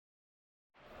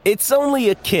It's only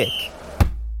a kick,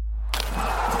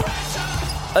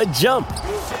 a jump,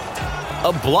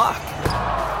 a block.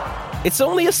 It's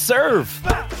only a serve.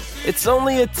 It's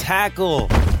only a tackle,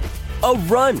 a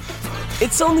run.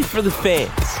 It's only for the fans.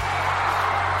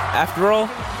 After all,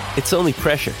 it's only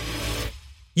pressure.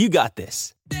 You got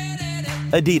this.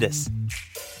 Adidas.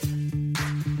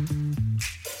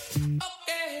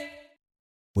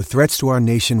 With threats to our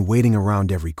nation waiting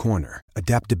around every corner,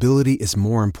 adaptability is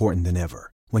more important than ever.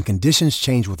 When conditions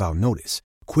change without notice,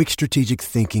 quick strategic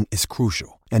thinking is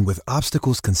crucial. And with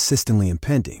obstacles consistently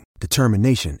impending,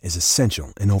 determination is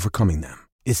essential in overcoming them.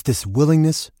 It's this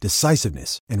willingness,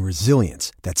 decisiveness, and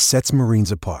resilience that sets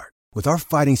Marines apart. With our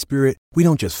fighting spirit, we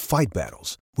don't just fight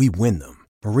battles, we win them.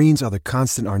 Marines are the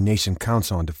constant our nation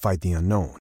counts on to fight the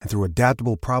unknown. And through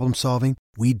adaptable problem solving,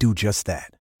 we do just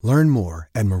that. Learn more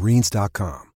at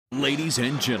marines.com. Ladies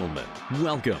and gentlemen,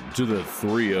 welcome to the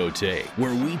 3-0 Take,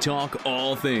 where we talk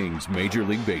all things Major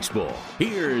League Baseball.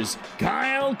 Here's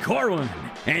Kyle Corwin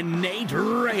and Nate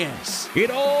Reyes. It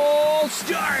all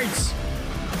starts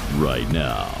right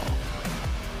now.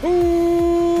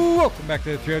 Ooh, welcome back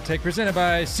to the 3-0 Take, presented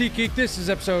by SeatGeek. This is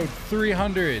episode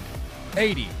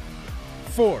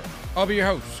 384. I'll be your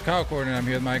host, Kyle Corwin, and I'm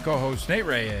here with my co-host, Nate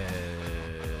Reyes.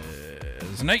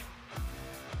 Nate.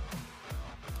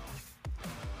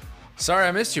 Sorry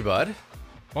I missed you, bud.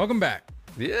 Welcome back.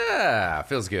 Yeah,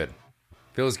 feels good.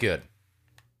 Feels good.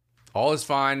 All is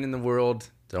fine in the world.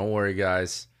 Don't worry,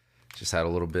 guys. Just had a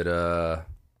little bit of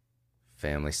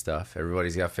family stuff.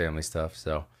 Everybody's got family stuff.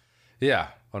 So, yeah,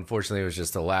 unfortunately, it was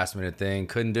just a last-minute thing.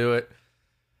 Couldn't do it.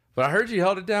 But I heard you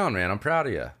held it down, man. I'm proud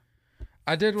of you.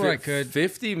 I did what I could.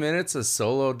 50 minutes of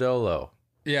solo dolo.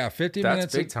 Yeah, 50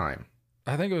 minutes. That's big time.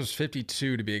 I think it was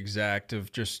 52 to be exact,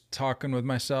 of just talking with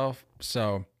myself.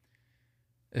 So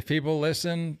if people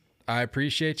listen, I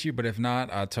appreciate you, but if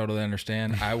not, I totally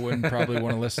understand. I wouldn't probably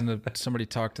want to listen to somebody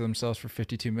talk to themselves for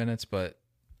 52 minutes, but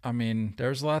I mean,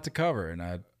 there's a lot to cover, and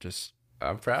I'm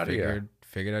proud of you.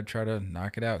 Figured I'd try to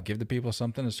knock it out, give the people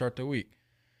something to start the week.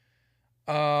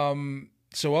 So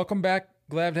welcome back.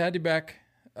 Glad to have you back.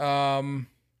 You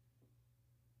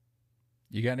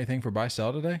got anything for buy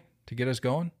sell today to get us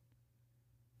going?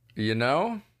 You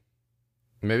know,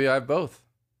 maybe I have both.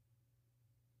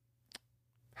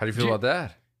 How do you feel about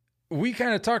that? We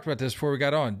kind of talked about this before we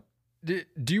got on. Do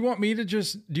you want me to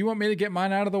get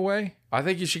mine out of the way? I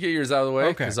think you should get yours out of the way,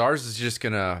 Okay. because ours is just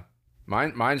gonna,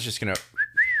 mine's just gonna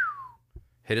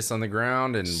hit us on the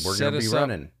ground, and we're gonna be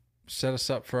running. Set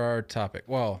us up for our topic.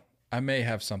 Well, I may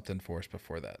have something for us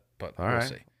before that, but we'll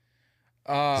see.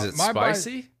 Is it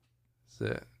spicy? Is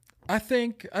it? I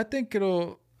think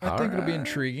it'll be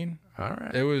intriguing. All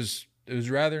right. It was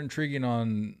rather intriguing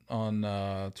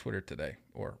on Twitter today,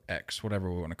 or X, whatever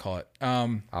we want to call it.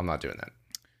 I'm not doing that.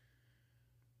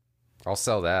 I'll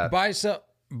sell that. Buy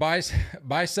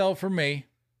sell for me.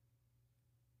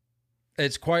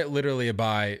 It's quite literally a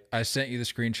buy. I sent you the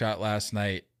screenshot last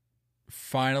night.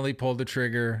 Finally pulled the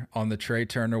trigger on the Trey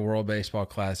Turner World Baseball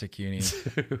Classic uni.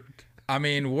 Dude. I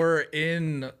mean, we're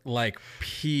in like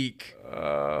peak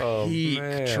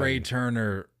Trey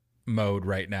Turner mode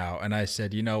right now. And I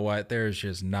said, you know what? There's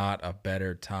just not a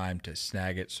better time to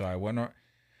snag it. So I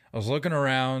was looking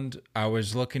around. I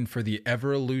was looking for the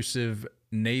ever elusive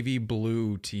navy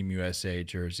blue Team USA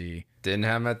jersey. Didn't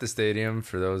have them at the stadium,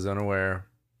 for those unaware.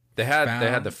 They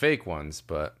had the fake ones,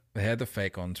 but they had the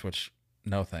fake ones, which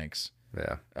no thanks.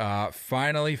 Yeah.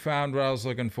 Finally found what I was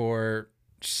looking for.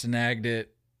 Snagged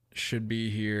it. Should be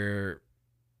here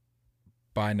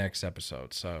by next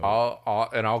episode. So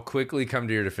I'll quickly come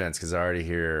to your defense, because I already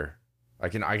hear, I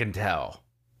can tell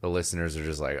the listeners are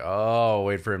just like, oh,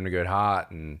 wait for him to get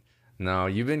hot. And no,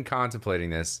 you've been contemplating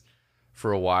this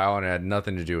for a while, and it had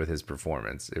nothing to do with his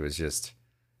performance. It was just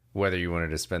whether you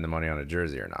wanted to spend the money on a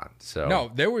jersey or not. So no,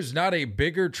 there was not a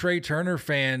bigger Trey Turner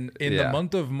fan in the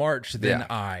month of March than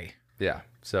I. Yeah.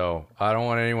 So I don't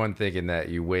want anyone thinking that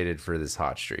you waited for this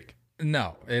hot streak.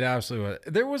 No, it absolutely was.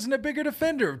 There wasn't a bigger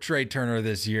defender of Trey Turner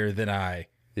this year than I.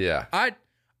 Yeah.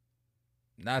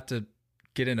 Not to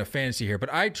get into fantasy here,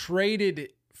 but I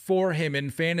traded for him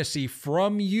in fantasy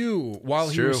from you while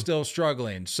he was still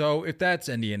struggling. So if that's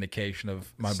any indication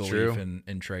of my belief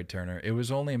in Trey Turner, it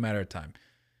was only a matter of time.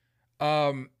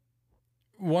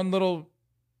 One little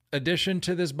addition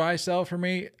to this buy sell for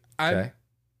me. Okay.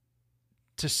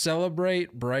 To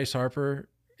celebrate Bryce Harper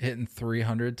hitting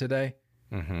 300 today.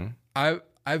 Mm-hmm. I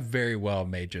very well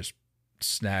may just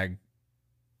snag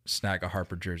a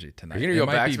Harper jersey tonight. You're going to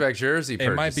go back-to-back jersey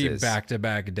purchases. It might be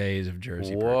back-to-back days of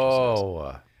jersey purchases.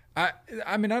 Whoa. I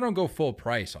mean, I don't go full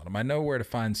price on them. I know where to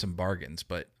find some bargains,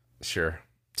 but sure,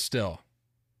 still,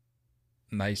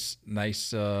 Nice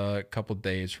couple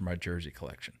days for my jersey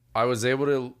collection. I was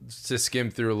able to skim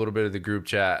through a little bit of the group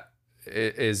chat.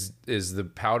 Is the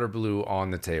powder blue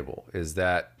on the table? Is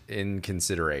that in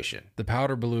consideration? The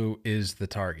powder blue is the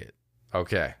target.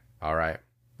 Okay. All right.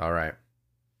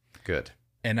 Good.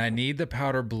 And I need the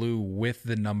powder blue with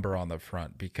the number on the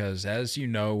front because, as you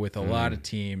know, with a lot of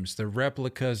teams, the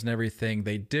replicas and everything,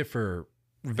 they differ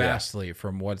vastly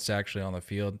from what's actually on the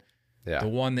field. Yeah. The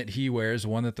one that he wears, the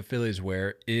one that the Phillies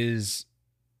wear, is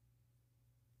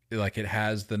like it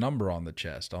has the number on the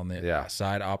chest, on the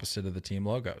side opposite of the team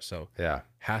logo. So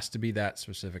has to be that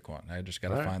specific one. I just got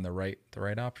to find the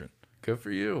right option. Good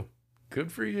for you.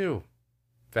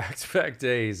 Back-to-back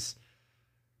days.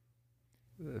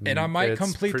 And I might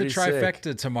complete the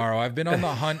trifecta tomorrow. I've been on the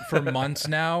hunt for months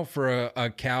now for a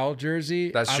Cal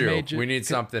jersey. That's true. We need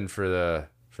something for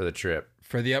the trip.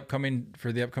 For the upcoming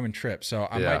trip. So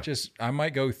I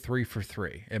might go 3 for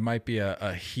 3. It might be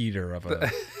a heater of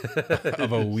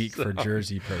a week for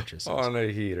jersey purchases. On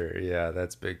a heater. Yeah,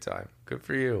 that's big time. Good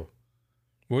for you.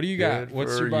 What do you got?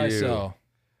 What's your buy sell?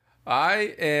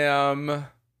 I am,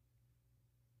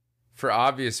 for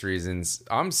obvious reasons,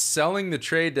 I'm selling the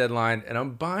trade deadline and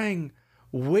I'm buying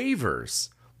waivers.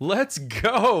 Let's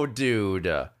go, dude.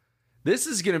 This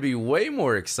is going to be way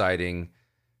more exciting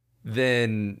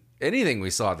than anything we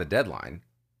saw at the deadline.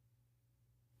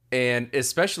 And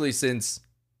especially since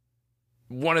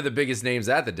one of the biggest names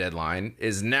at the deadline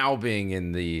is now being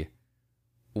in the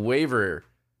waiver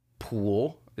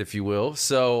pool, if you will.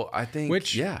 So I think,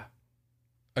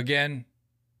 again,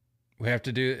 we have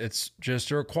to do, it's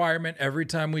just a requirement. Every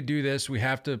time we do this, we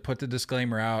have to put the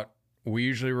disclaimer out. We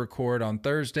usually record on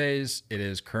Thursdays. It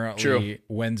is currently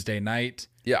Wednesday night.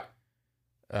 Yeah.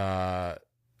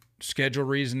 Schedule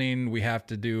reasoning, we have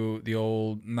to do the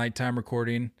old nighttime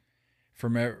recording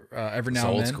from every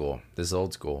now and then. This is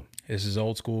old school. This is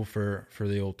old school for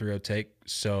the old 3-0 take.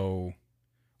 So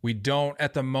we don't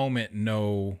at the moment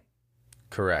know.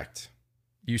 Correct.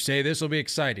 You say this will be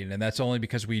exciting, and that's only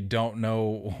because we don't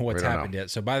know what's happened yet.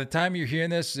 So by the time you're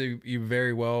hearing this, you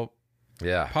very well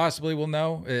possibly will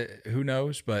know. Who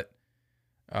knows? But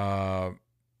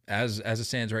as it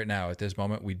stands right now, at this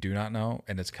moment, we do not know,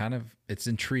 and it's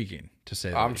intriguing to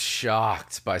say. I'm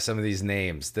shocked by some of these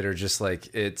names that are just like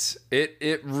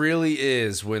it really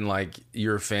is when like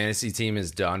your fantasy team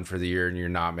is done for the year and you're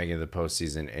not making the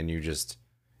postseason, and you just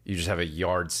have a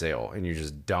yard sale and you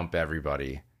just dump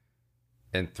everybody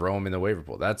and throw them in the waiver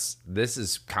pool. This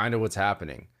is kind of what's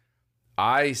happening.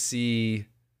 I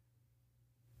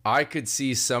could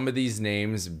see some of these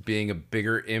names being a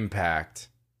bigger impact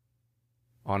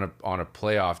on a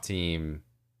playoff team,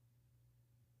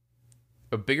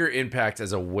 a bigger impact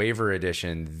as a waiver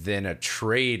edition than a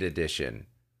trade edition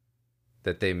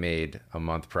that they made a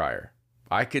month prior.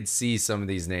 I could see some of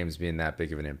these names being that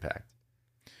big of an impact.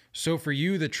 So for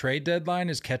you, the trade deadline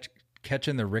is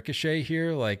catching the ricochet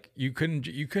here. Like you couldn't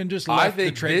just let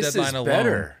the trade deadline alone.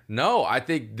 Better. No, I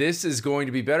think this is going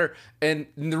to be better. And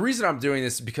the reason I'm doing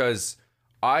this is because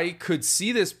I could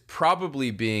see this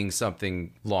probably being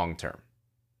something long term.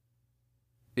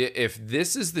 If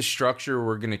this is the structure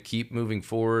we're going to keep moving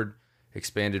forward,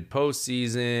 expanded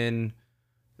postseason,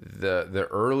 the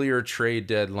earlier trade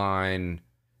deadline,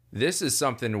 this is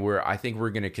something where I think we're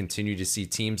going to continue to see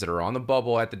teams that are on the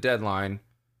bubble at the deadline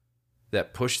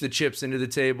that push the chips into the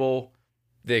table.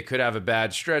 They could have a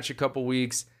bad stretch a couple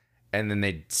weeks, and then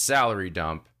they salary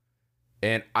dump.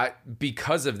 And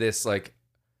because of this, like,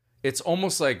 it's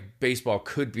almost like baseball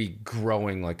could be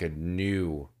growing like a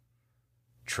new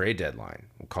trade deadline.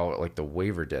 We'll call it like the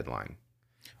waiver deadline.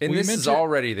 And this is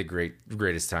already the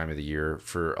greatest time of the year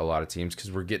for a lot of teams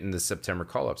because we're getting the September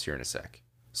call-ups here in a sec.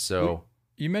 So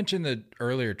you mentioned the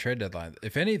earlier trade deadline.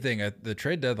 If anything, the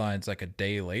trade deadline's like a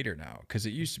day later now because it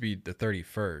used to be the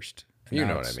 31st. You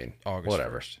know what I mean? August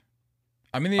Whatever. 1st.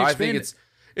 I mean, I think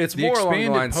it's more along the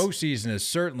lines. The expanded postseason is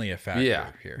certainly a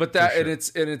factor here. But that and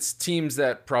it's teams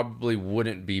that probably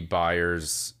wouldn't be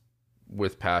buyers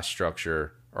with past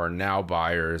structure are now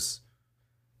buyers,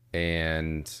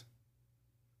 and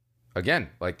again,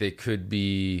 like they could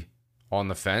be on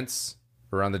the fence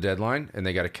around the deadline and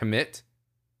they got to commit,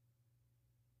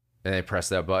 and they press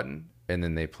that button and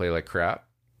then they play like crap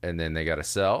and then they got to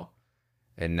sell,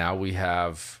 and now we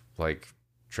have like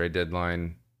trade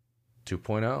deadline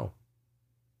 2.0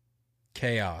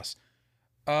 chaos.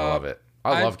 I love it.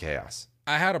 I love chaos.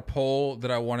 I had a poll that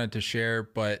I wanted to share,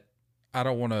 but I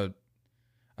don't want to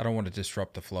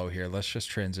disrupt the flow here. Let's just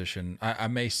transition. I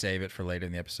may save it for later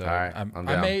in the episode. All right, I'm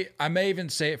down. I may even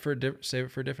save it for a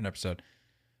different episode.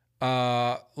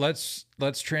 Let's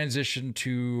transition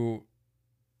to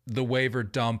the waiver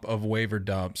dump of waiver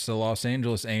dumps. The Los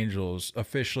Angeles Angels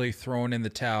officially throwing in the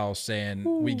towel, saying,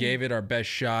 we gave it our best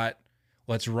shot.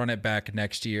 Let's run it back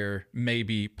next year.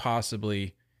 Maybe,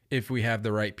 possibly, if we have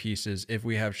the right pieces, if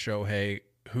we have Shohei,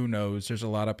 who knows? There's a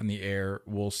lot up in the air.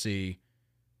 We'll see.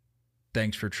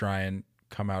 Thanks for trying.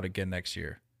 Come out again next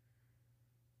year.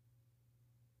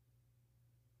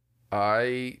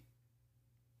 I'm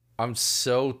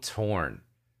so torn.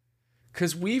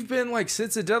 Because we've been like,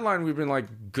 since the deadline, we've been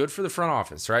like, good for the front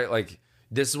office, right? Like,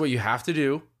 this is what you have to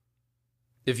do.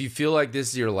 If you feel like this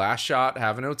is your last shot,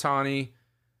 having Ohtani,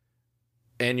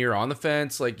 and you're on the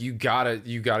fence, like, you gotta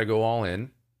go all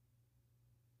in.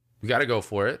 You gotta go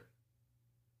for it.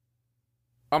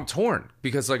 I'm torn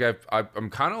because like I'm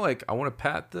kind of like I want to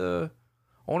pat the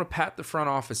front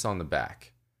office on the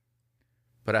back,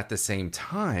 but at the same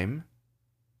time,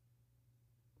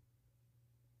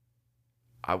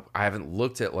 I haven't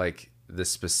looked at like the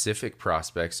specific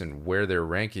prospects and where their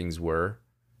rankings were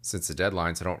since the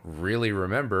deadlines. I don't really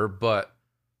remember, but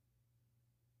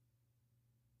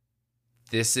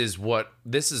this is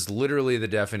literally the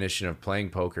definition of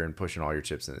playing poker and pushing all your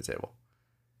chips in the table.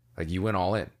 Like, you went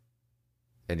all in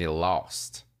and you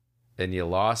lost. And you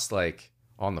lost like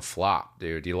on the flop,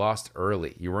 dude. You lost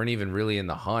early. You weren't even really in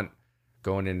the hunt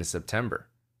going into September.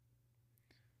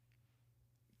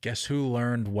 Guess who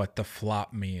learned what the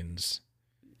flop means?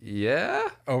 Yeah.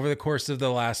 Over the course of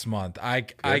the last month. I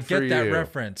get that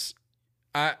reference.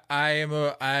 I'm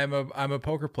a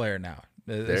poker player now.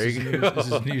 This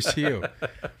is news to you.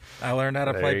 I learned how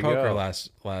to play poker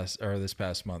this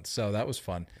past month, so that was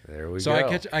fun. There we go.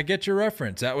 So I get your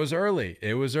reference. That was early.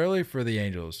 It was early for the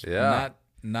Angels. Yeah,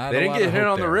 not. They didn't get hit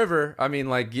on there. the river. I mean,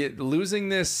 like losing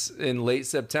this in late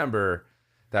September,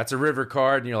 that's a river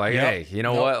card, and you're like, hey, you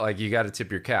know what? Like, you got to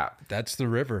tip your cap. That's the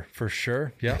river for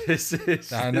sure. Yeah,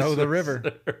 I know the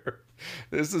river.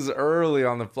 This is early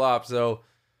on the flop, so.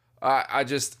 I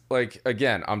just like,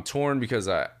 again, I'm torn because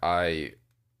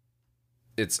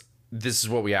this is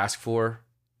what we ask for.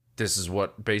 This is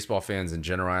what baseball fans in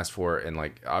general ask for. And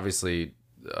like, obviously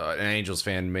an Angels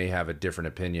fan may have a different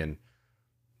opinion,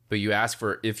 but you ask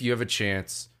for, if you have a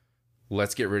chance,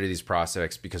 let's get rid of these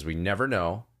prospects because we never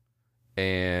know.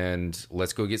 And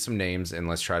let's go get some names and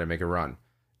let's try to make a run.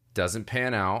 Doesn't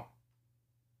pan out.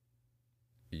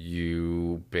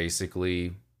 You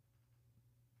basically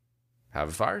have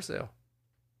a fire sale.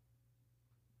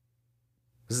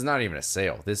 This is not even a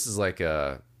sale. This is like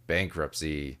a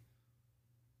bankruptcy.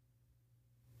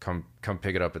 Come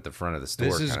pick it up at the front of the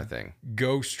store kind of thing.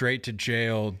 Go straight to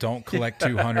jail. Don't collect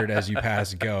 200 as you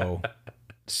pass go.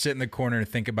 Sit in the corner and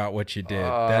think about what you did.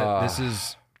 This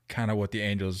is kind of what the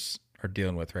Angels are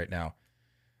dealing with right now.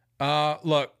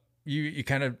 Look, you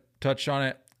kind of touched on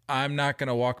it. I'm not going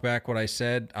to walk back what I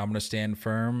said. I'm going to stand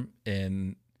firm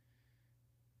in.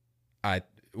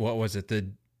 What was it?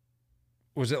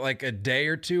 Was it like a day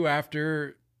or two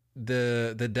after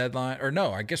the deadline? Or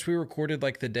no, I guess we recorded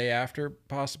like the day after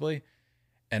possibly.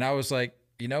 And I was like,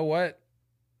 you know what?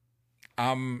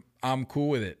 I'm cool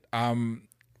with it. I'm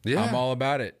all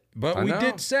about it. But we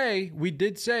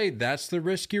did say that's the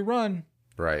risk you run.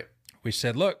 Right. We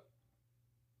said, look,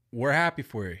 we're happy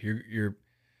for you. You're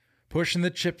pushing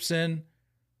the chips in.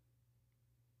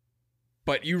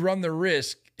 But you run the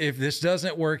risk, if this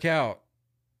doesn't work out,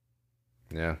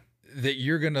 that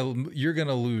you're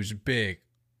gonna lose big.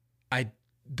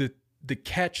 The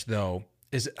catch though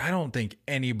is I don't think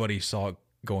anybody saw it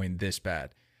going this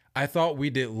bad. I thought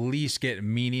we'd at least get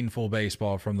meaningful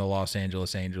baseball from the Los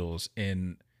Angeles Angels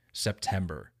in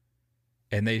September,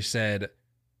 and they said,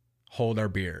 "Hold our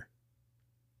beer."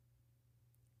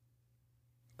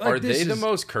 Are they the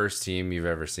most cursed team you've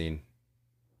ever seen?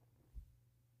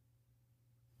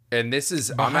 And this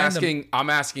is I'm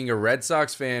asking a Red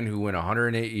Sox fan who went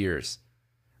 108 years,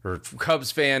 or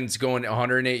Cubs fans going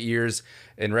 108 years,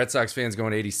 and Red Sox fans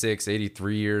going 86,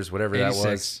 83 years, whatever 86. That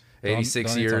was,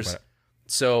 86 years.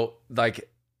 So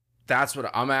like, that's what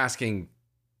I'm asking,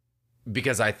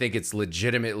 because I think it's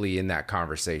legitimately in that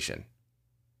conversation.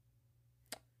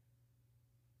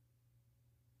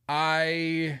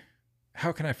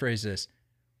 How can I phrase this?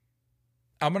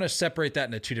 I'm going to separate that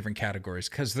into two different categories,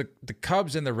 because the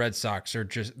Cubs and the Red Sox are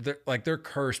they're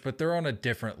cursed, but they're on a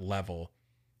different level.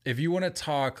 If you want to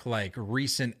talk like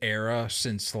recent era,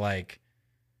 since like.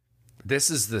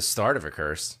 This is the start of a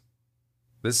curse.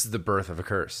 This is the birth of a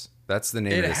curse. That's the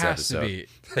name of this episode. It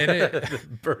has to be. The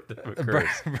birth of a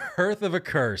curse. Birth of a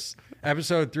curse.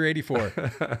 Episode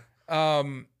 384.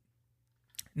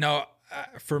 No,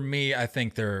 for me, I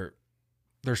think they're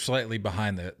slightly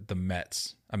behind the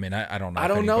Mets. I mean, I don't know. I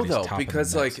don't know though,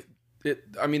 because like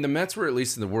I mean, the Mets were at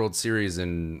least in the World Series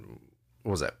in,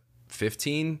 what was that,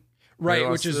 15? Right,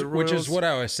 which is what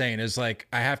I was saying is like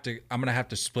I'm gonna have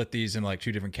to split these in like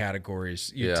two different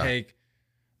categories. You take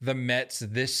the Mets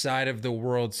this side of the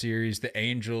World Series, the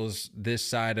Angels this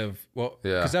side of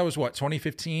because that was what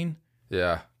 2015.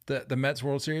 Yeah, the Mets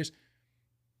World Series.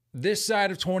 This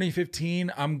side of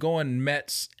 2015, I'm going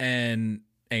Mets and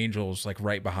Angels like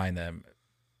right behind them.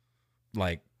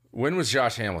 Like when was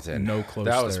Josh Hamilton? No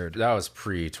close third. That was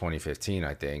pre 2015,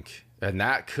 I think. And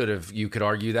that you could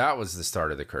argue that was the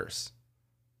start of the curse.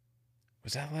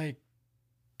 Was that like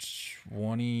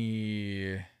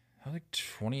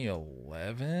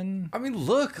 2011? I mean,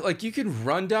 look, like you can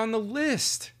run down the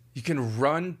list.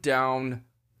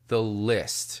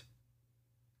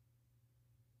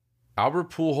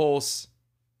 Albert Pujols,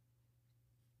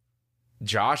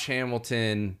 Josh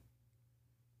Hamilton,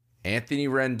 Anthony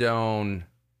Rendon,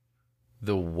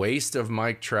 the waste of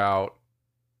Mike Trout.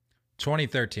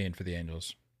 2013 for the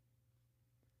Angels.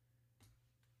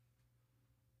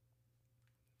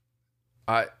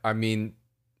 I mean,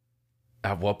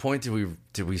 at what point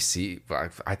did we see?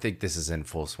 I think this is in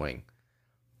full swing.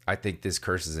 I think this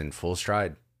curse is in full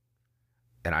stride,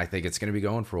 and I think it's going to be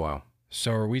going for a while.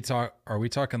 So are we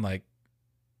talking like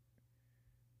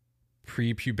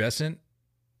prepubescent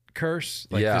curse?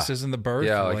 Like this isn't the birth?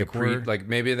 Yeah, like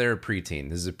maybe they're a preteen.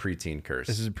 This is a preteen curse.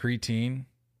 This is a preteen.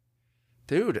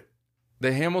 Dude,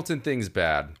 the Hamilton thing's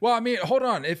bad. Well, I mean, hold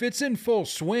on. If it's in full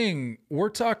swing, we're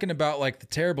talking about like the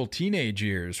terrible teenage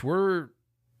years.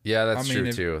 Yeah, that's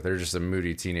true too. They're just a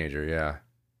moody teenager, yeah.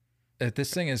 If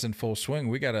this thing is in full swing,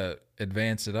 we got to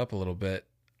advance it up a little bit.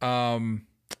 We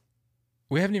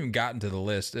haven't even gotten to the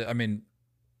list. I mean,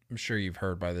 I'm sure you've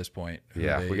heard by this point.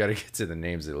 Yeah, we got to get to the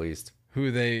names at least.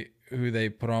 Who they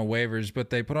put on waivers, but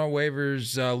they put on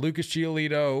waivers Lucas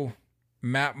Giolito,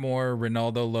 Matt Moore,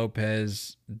 Ronaldo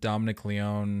Lopez, Dominic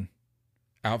Leone,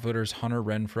 outfielders Hunter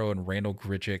Renfroe and Randall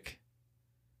Grichuk.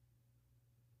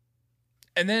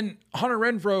 And then Hunter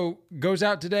Renfroe goes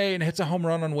out today and hits a home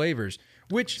run on waivers,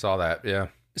 which saw that, yeah.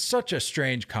 Such a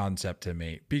strange concept to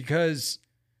me because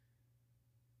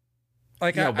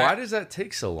like why does that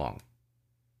take so long?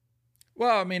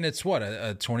 Well, I mean, it's what,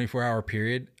 a 24-hour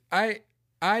period. I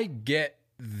get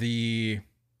the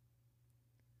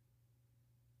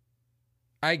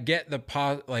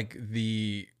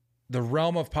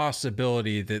realm of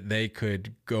possibility that they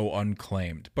could go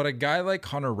unclaimed. But a guy like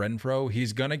Hunter Renfroe,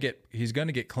 he's gonna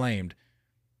get claimed.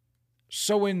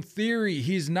 So in theory,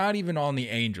 he's not even on the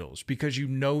Angels because you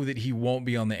know that he won't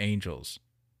be on the Angels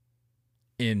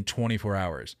in 24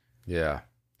 hours. Yeah.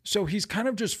 So he's kind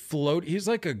of just he's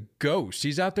like a ghost.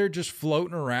 He's out there just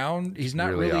floating around. He's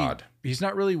not really odd. He's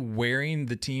not really wearing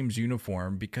the team's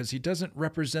uniform because he doesn't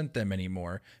represent them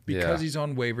anymore because he's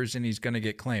on waivers and he's going to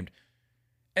get claimed.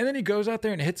 And then he goes out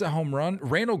there and hits a home run.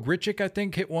 Randall Grichuk, I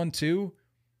think, hit one too.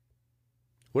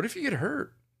 What if you get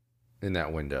hurt in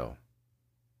that window?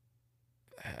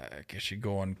 I guess you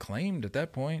go unclaimed at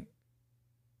that point.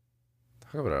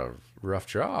 Talk about a rough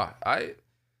draw.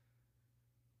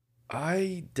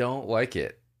 I don't like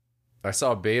it. I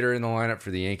saw Bader in the lineup for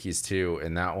the Yankees too,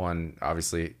 and that one,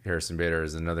 obviously, Harrison Bader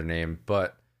is another name,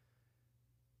 but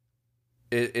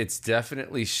it's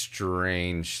definitely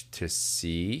strange to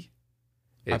see.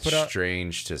 It's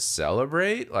strange to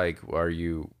celebrate. Like, are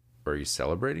you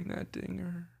celebrating that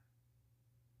dinger?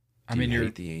 I mean,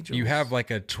 you have like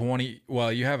you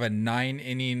have a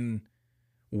 9-inning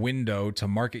window to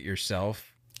market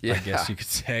yourself. Yeah. I guess you could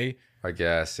say. I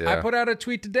guess, yeah. I put out a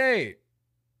tweet today,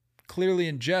 clearly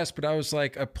in jest, but I was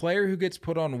like, a player who gets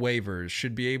put on waivers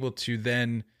should be able to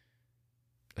then,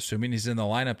 assuming he's in the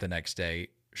lineup the next day,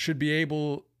 should be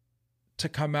able to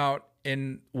come out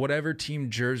in whatever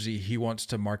team jersey he wants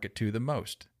to market to the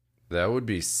most. That would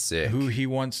be sick. Who he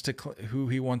wants to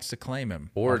claim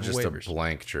him, or just a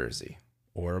blank jersey,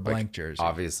 or a blank jersey.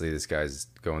 Obviously, this guy's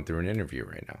going through an interview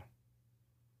right now.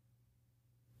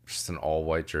 Just an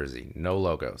all-white jersey, no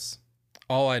logos.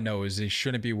 All I know is he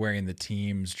shouldn't be wearing the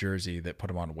team's jersey that put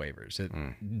him on waivers.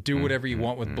 Do whatever you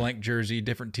want with blank jersey,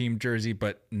 different team jersey,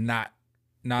 but not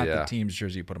the team's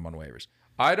jersey put him on waivers.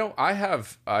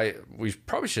 We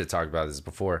probably should have talked about this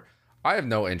before. I have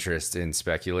no interest in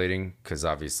speculating because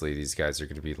obviously these guys are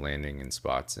going to be landing in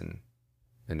spots in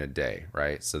a day,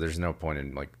 right? So there's no point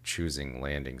in like choosing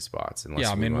landing spots.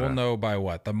 Unless we'll know by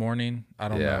what? The morning? I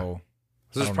don't know.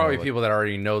 So there's probably people that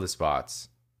already know the spots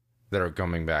that are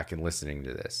coming back and listening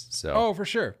to this. So for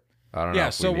sure. I don't know.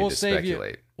 So we'll save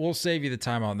you the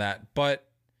time on that. But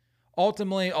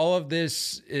ultimately, all of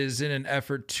this is in an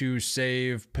effort to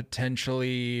save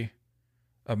potentially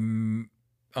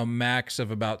a max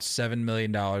of about $7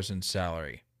 million in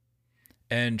salary.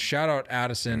 And shout out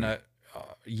Addison at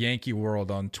Yankee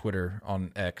World on Twitter,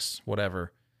 on X,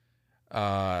 whatever.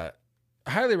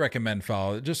 Highly recommend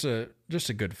follow. Just a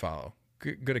good follow.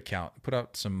 Good account. Put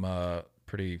out some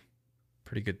pretty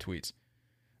good tweets.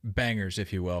 Bangers,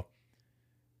 if you will.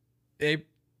 They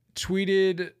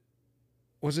tweeted,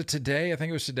 was it today? I think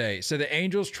it was today. So the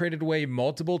Angels traded away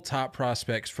multiple top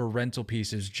prospects for rental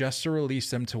pieces just to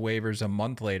release them to waivers a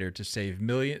month later to save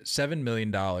 $7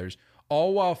 million,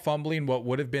 all while fumbling what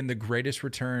would have been the greatest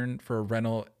return for a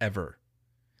rental ever.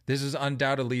 This is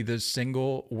undoubtedly the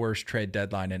single worst trade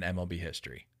deadline in MLB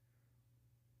history.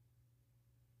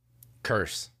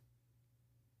 Curse.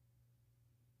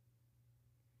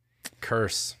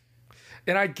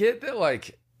 And I get that,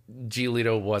 like,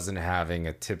 Giolito wasn't having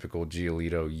a typical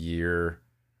Giolito year.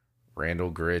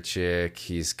 Randall Grichuk,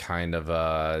 he's kind of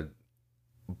a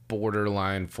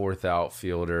borderline fourth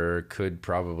outfielder, could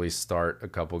probably start a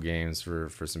couple games for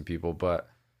some people, but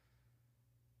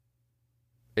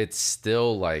it's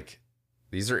still like,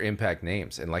 these are impact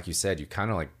names. And like you said, you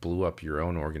kind of like blew up your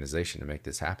own organization to make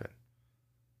this happen.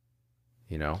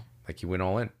 You know, like you went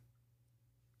all in.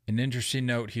 An interesting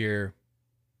note here.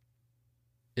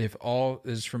 This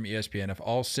is from ESPN. If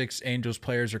all 6 Angels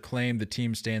players are claimed, the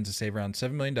team stands to save around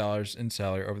 $7 million in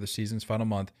salary over the season's final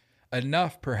month,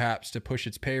 enough perhaps to push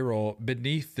its payroll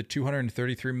beneath the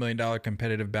 $233 million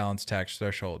competitive balance tax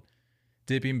threshold.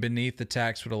 Dipping beneath the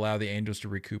tax would allow the Angels to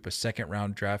recoup a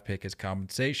second-round draft pick as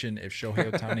compensation if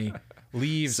Shohei Ohtani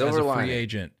leaves as a free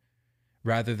agent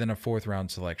rather than a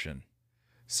fourth-round selection.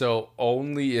 So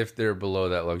only if they're below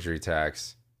that luxury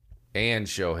tax and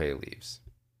Shohei leaves.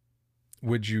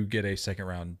 Would you get a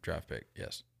second-round draft pick?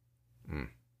 Yes.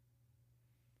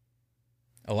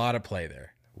 A lot of play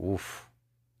there. Woof.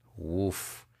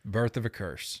 Birth of a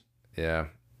curse. Yeah.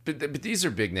 But these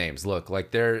are big names. Look, like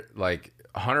they're like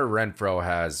Hunter Renfroe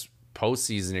has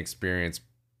postseason experience,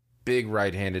 big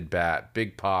right-handed bat,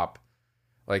 big pop.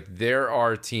 Like there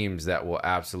are teams that will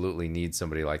absolutely need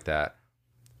somebody like that.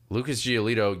 Lucas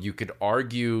Giolito, you could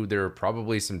argue there are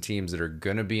probably some teams that are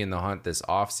going to be in the hunt this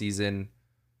offseason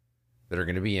that are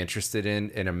going to be interested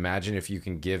in. And imagine if you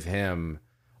can give him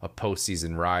a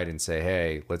postseason ride and say,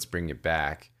 hey, let's bring it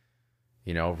back.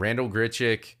 You know, Randall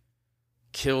Grichuk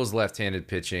kills left-handed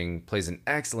pitching, plays an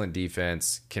excellent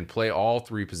defense, can play all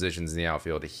 3 positions in the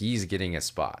outfield. He's getting a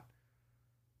spot.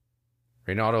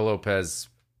 Reynaldo Lopez,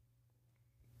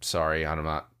 sorry,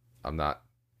 I'm not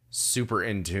super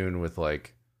in tune with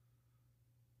like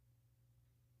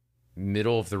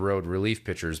middle of the road relief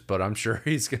pitchers, but I'm sure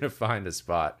he's going to find a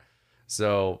spot.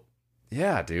 So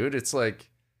yeah, dude, it's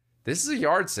like, this is a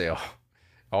yard sale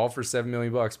all for $7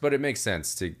 million, but it makes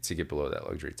sense to get below that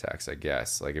luxury tax, I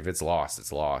guess. Like if it's lost,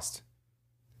 it's lost.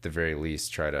 At the very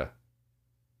least, try to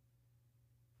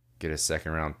get a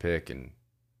second round pick. And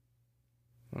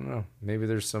I don't know, maybe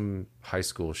there's some high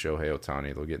school Shohei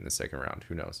Ohtani they'll get in the second round.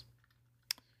 Who knows?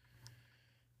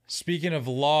 Speaking of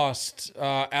lost,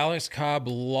 Alex Cobb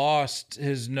lost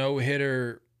his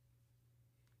no-hitter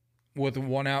with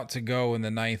 1 out to go in the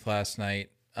 9th last night.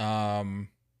 Well,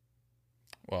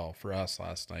 for us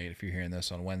last night, if you're hearing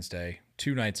this on Wednesday,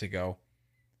 2 nights ago.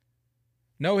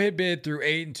 No hit bid through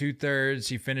 8 2/3.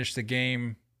 He finished the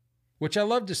game, which I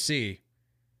love to see.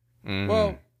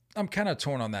 Well, I'm kind of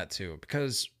torn on that too,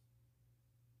 because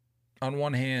on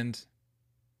one hand,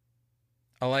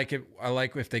 I like it. I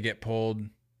like if they get pulled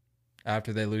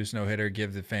after they lose no hitter,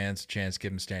 give the fans a chance,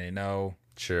 give them standing no.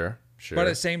 Sure. But at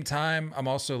the same time, I'm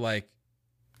also like,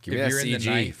 give me that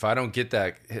CG. If I don't get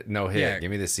that no hit, give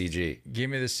me the CG. Give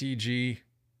me the CG.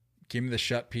 Give me the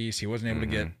shut piece. He wasn't able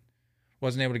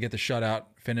to get the shutout.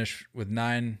 Finish with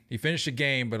 9. He finished the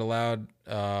game, but allowed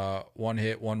 1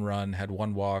 hit, 1 run, had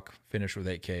 1 walk. Finished with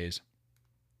 8 Ks.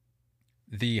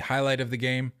 The highlight of the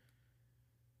game: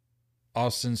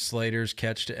 Austin Slater's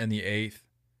catch to end the 8th.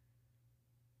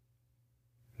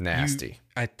 Nasty.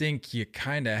 I think you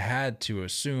kind of had to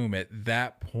assume at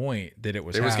that point that it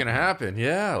was going to happen.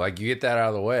 Yeah, like you get that out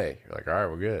of the way. You're like, all right,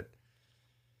 we're good.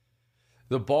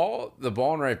 The ball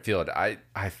in right field. I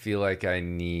feel like I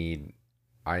need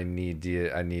you to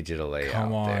lay out there.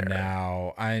 Come on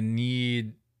now. I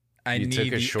need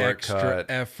the extra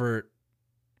effort.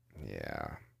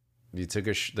 Yeah. You took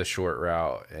the short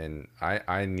route, and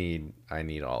I need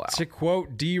all out. To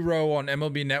quote D-Row on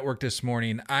MLB Network this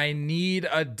morning, I need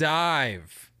a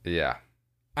dive. Yeah.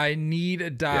 I need a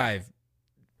dive.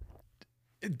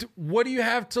 Yeah. What do you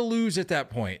have to lose at that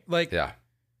point? Like, yeah.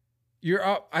 You're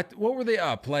up. What were they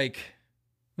up? Like,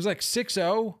 it was like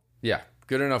 6-0? Yeah.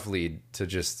 Good enough lead to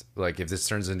just, like, if this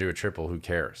turns into a triple, who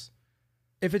cares?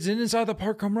 If it's an inside the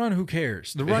park home run, who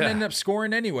cares? The run ended up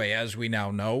scoring anyway, as we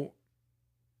now know.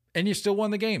 And you still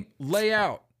won the game. Lay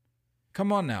out.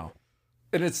 Come on now.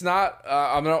 And it's not,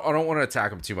 I don't want to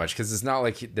attack him too much because it's not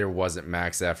like there wasn't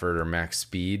max effort or max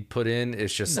speed put in.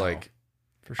 It's just like,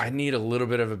 for sure. I need a little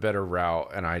bit of a better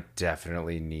route, and I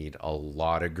definitely need a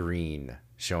lot of green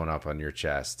showing up on your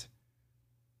chest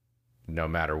no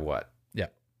matter what. Yeah.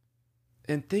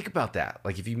 And think about that.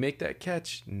 Like, if you make that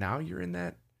catch, now you're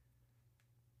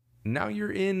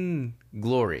in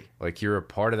glory. Like, you're a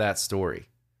part of that story.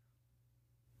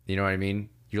 You know what I mean?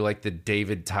 You're like the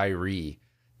David Tyree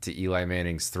to Eli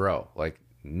Manning's throw. Like,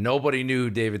 nobody knew who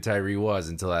David Tyree was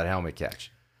until that helmet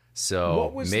catch.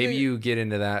 So maybe you get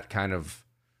into that kind of...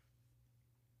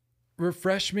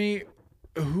 Refresh me.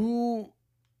 Who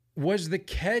was the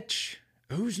catch?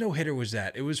 Whose no-hitter was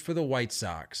that? It was for the White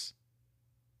Sox.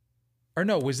 Or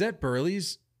no, was that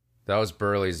Burley's? That was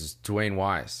Burley's. Dwayne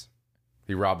Wise.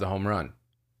 He robbed a home run.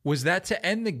 Was that to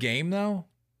end the game, though?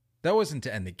 That wasn't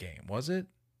to end the game, was it?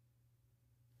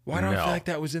 Why don't I feel like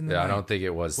that was in the I don't think it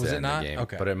was to end the game.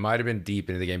 Okay. But it might have been deep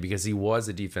into the game because he was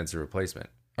a defensive replacement.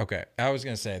 Okay. I was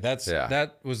going to say,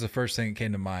 that was the first thing that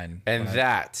came to mind. And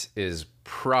that is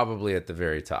probably at the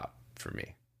very top for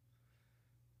me.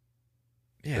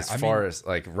 Yeah. As far as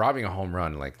like robbing a home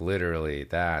run, like literally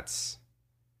that's...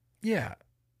 Yeah.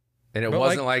 And it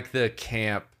wasn't like the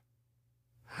camp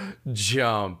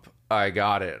jump, I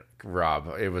got it,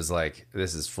 Rob. It was like,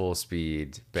 this is full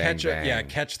speed, bang, bang.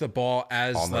 Catch the ball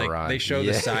as like they show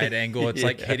the side angle. It's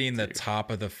like hitting the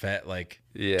top of the fence, like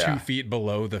 2 feet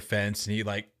below the fence, and he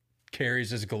like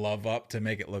carries his glove up to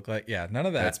make it look like, none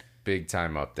of that. That's big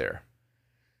time up there.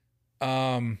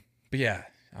 But yeah,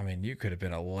 I mean, you could have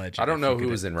been a legend. I don't know who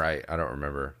was in right. I don't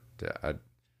remember.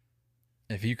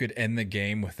 If you could end the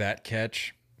game with that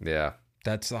catch,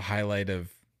 that's the highlight of.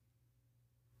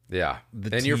 Yeah.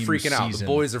 And you're freaking out. The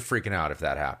boys are freaking out if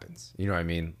that happens. You know what I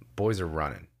mean? Boys are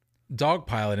running.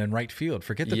 Dogpiling in right field.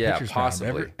 Forget the pitcher's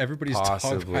mound. Everybody's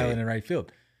dogpiling in right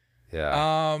field.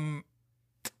 Yeah.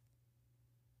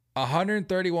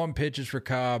 131 pitches for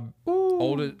Cobb.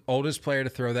 Oldest player to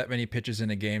throw that many pitches in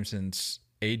a game since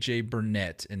A.J.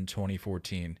 Burnett in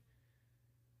 2014.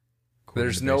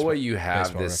 There's no way you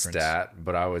have this stat,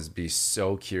 but I would be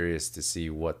so curious to see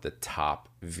what the top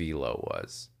velo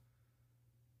was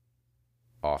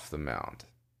off the mound.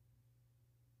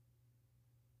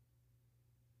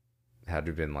 It had to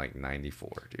have been like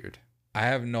 94, dude. I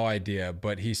have no idea,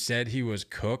 but he said he was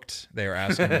cooked. They were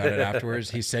asking about it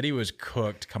afterwards. He said he was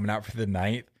cooked coming out for the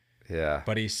ninth. Yeah.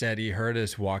 But he said he heard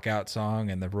his walkout song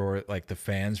and the roar, like the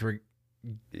fans were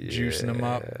juicing him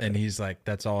up. And he's like,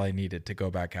 that's all I needed to go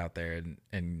back out there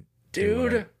and do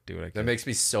what I could. That makes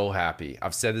me so happy.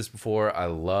 I've said this before. I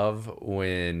love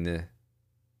when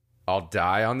I'll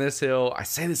die on this hill. I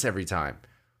say this every time.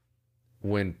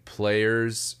 When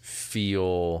players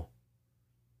feel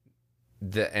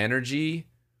the energy,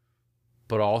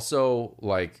 but also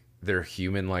like they're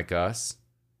human like us,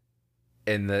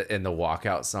 and the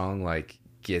walkout song like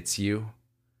gets you,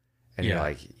 and you're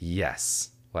like,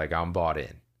 yes, like I'm bought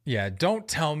in. Yeah, don't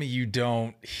tell me you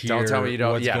don't hear. Don't tell me you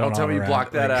don't. Yeah, don't tell me you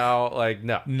block that out. Like,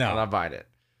 no, I'm not buying it.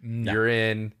 No. You're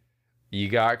in. You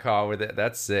got caught with it.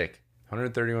 That's sick.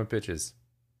 131 pitches.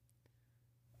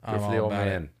 Good for the old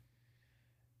man.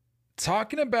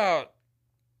 Talking about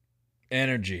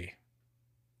energy,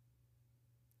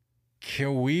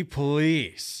 can we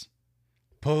please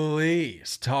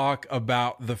talk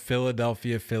about the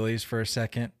Philadelphia Phillies for a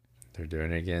second? They're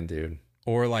doing it again, dude.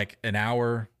 Or like an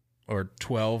hour or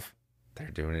 12.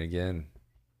 They're doing it again.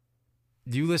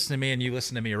 You listen to me and you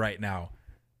listen to me right now.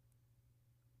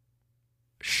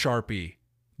 Sharpie,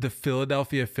 the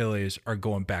Philadelphia Phillies are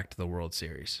going back to the World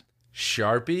Series.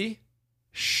 Sharpie?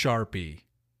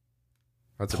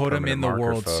 Put them in the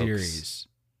World Series.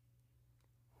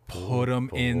 Put them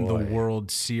in the World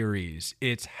Series.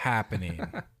 It's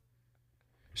happening.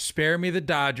 Spare me the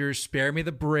Dodgers. Spare me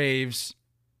the Braves.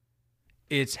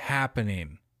 It's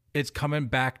happening. It's coming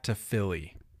back to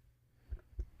Philly.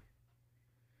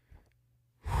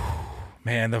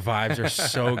 Man, the vibes are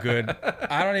so good.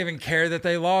 I don't even care that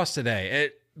they lost today.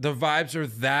 The vibes are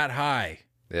that high.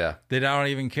 Yeah. They don't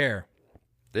even care.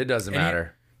 It doesn't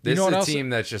matter. This is a team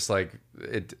that's just like,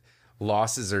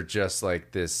 losses are just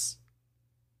like this.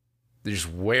 They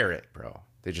just wear it, bro.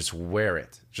 They just wear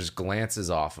it. Just glances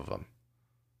off of them.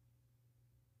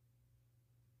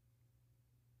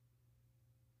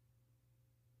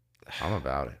 I'm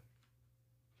about it.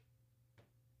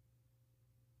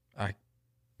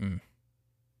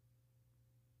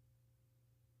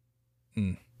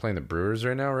 Playing the Brewers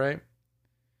right now, right?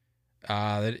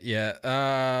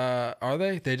 Yeah. Are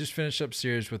they? They just finished up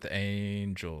series with the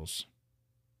Angels.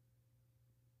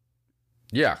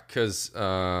 Yeah, because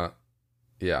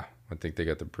yeah, I think they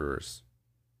got the Brewers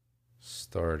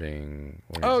starting.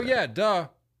 Oh yeah, duh.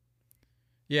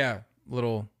 Yeah,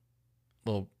 little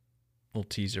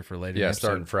teaser for later. Yeah,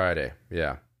 starting Friday.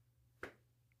 Yeah.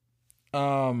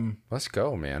 Let's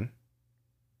go, man.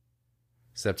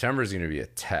 September is going to be a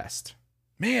test.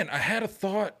 Man, I had a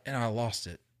thought and I lost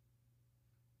it.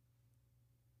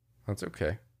 That's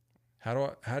okay.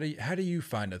 How do you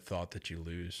find a thought that you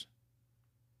lose?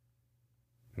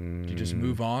 Do you just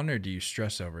move on, or do you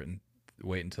stress over it and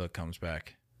wait until it comes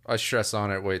back? I stress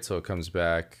on it, wait till it comes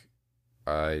back.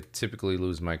 I typically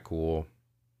lose my cool.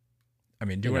 I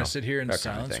mean, do you want to sit here in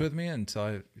silence with me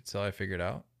until I figure it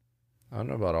out? I don't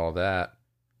know about all that.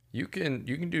 You can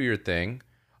do your thing.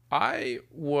 I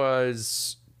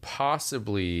was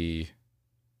possibly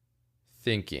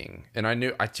thinking, and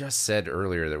I just said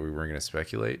earlier that we weren't going to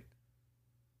speculate,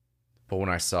 but when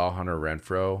I saw Hunter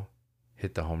Renfroe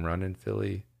hit the home run in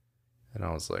Philly, and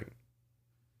I was like,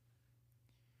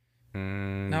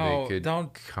 no, they could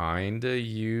don't kind of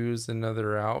use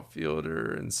another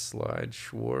outfielder and slide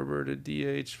Schwarber to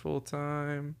DH full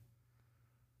time.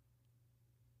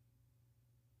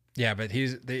 Yeah, but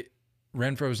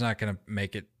Renfroe's not going to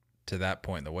make it to that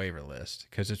point in the waiver list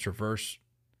because it's reverse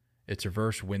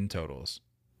win totals.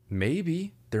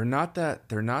 Maybe they're not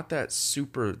that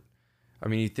super. I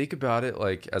mean, you think about it,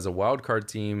 like as a wild card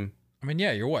team. I mean,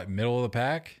 yeah, you're what, middle of the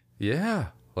pack? Yeah,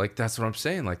 like that's what I'm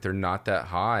saying. Like they're not that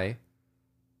high.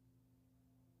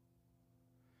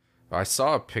 I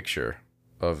saw a picture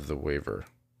of the waiver.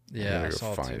 Yeah, I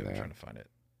saw it too. I'm trying to find it.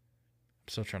 I'm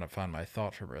still trying to find my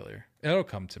thought from earlier. It'll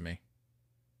come to me.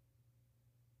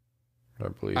 I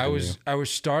believe I was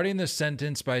starting the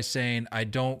sentence by saying I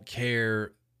don't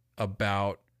care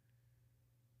about,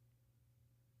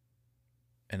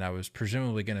 and I was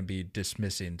presumably going to be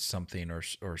dismissing something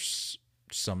or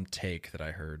some take that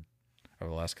I heard over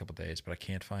the last couple of days, but I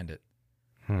can't find it.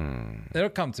 It'll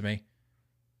come to me.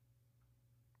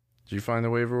 Did you find the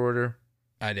waiver order?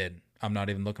 I did. I'm not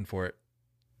even looking for it.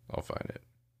 I'll find it.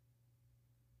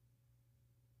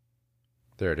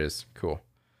 There it is. Cool.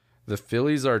 The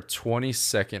Phillies are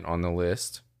 22nd on the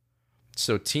list.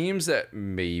 So teams that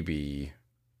maybe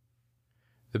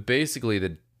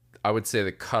I would say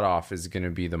the cutoff is going to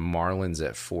be the Marlins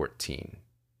at 14.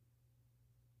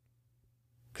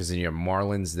 Because then you have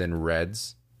Marlins, then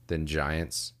Reds, then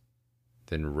Giants,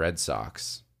 then Red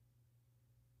Sox,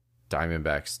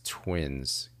 Diamondbacks,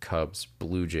 Twins, Cubs,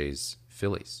 Blue Jays,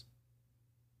 Phillies.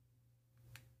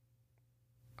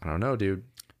 I don't know, dude.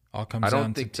 All comes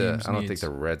down to teams' I don't think the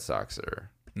Red Sox are.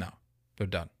 No, they're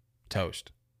done.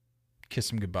 Toast. Kiss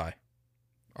them goodbye.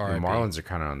 The Marlins are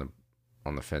kind of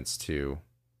on the fence too.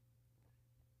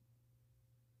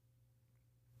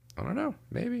 I don't know.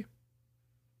 Maybe.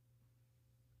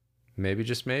 Maybe,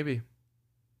 just maybe.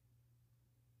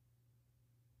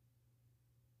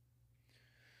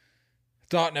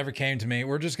 Thought never came to me.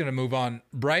 We're just going to move on.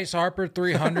 Bryce Harper,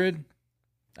 300.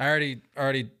 I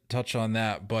already touched on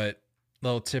that, but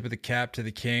little tip of the cap to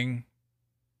the king.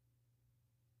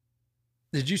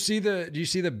 Did you see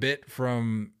the bit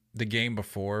from the game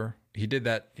before? He did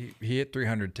that. He hit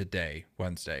 300 today,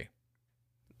 Wednesday.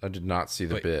 I did not see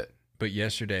the bit. But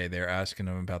yesterday they were asking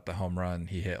him about the home run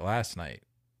he hit last night.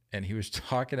 And he was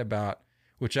talking about,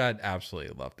 which I'd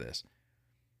absolutely love this.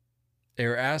 They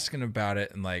were asking about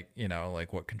it and like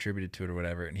what contributed to it or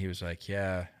whatever. And he was like,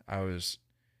 yeah, I was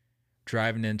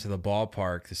driving into the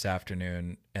ballpark this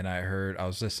afternoon and I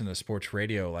was listening to sports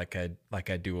radio like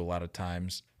I do a lot of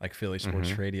times, like Philly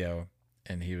sports radio.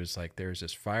 And he was like, there's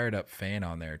this fired up fan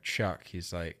on there, Chuck.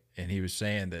 He's like, and he was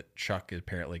saying that Chuck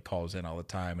apparently calls in all the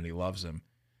time and he loves him.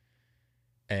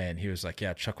 And he was like,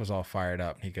 yeah, Chuck was all fired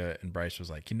up. And Bryce was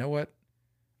like, you know what?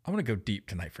 I'm going to go deep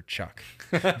tonight for Chuck.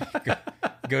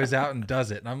 Goes out and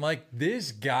does it. And I'm like,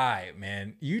 this guy,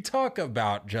 man, you talk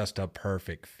about just a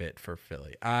perfect fit for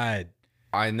Philly. I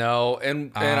know.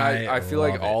 And I feel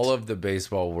like all of the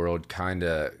baseball world kind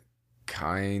of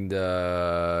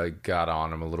got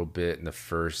on him a little bit in the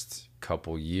first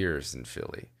couple years in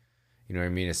Philly. You know what I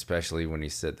mean? Especially when he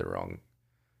said the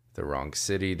wrong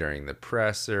city during the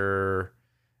presser.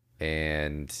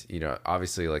 And,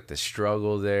 obviously like the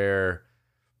struggle there.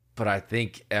 But I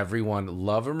think everyone,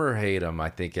 love him or hate him, I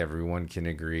think everyone can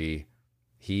agree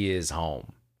he is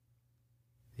home.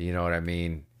 You know what I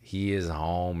mean? He is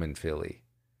home in Philly.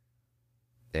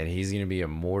 And he's going to be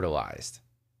immortalized.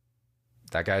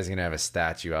 That guy's going to have a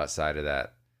statue outside of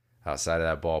that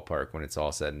ballpark when it's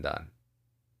all said and done.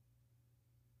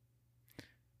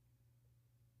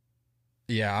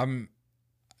 Yeah,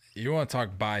 you want to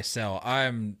talk buy sell?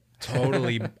 I'm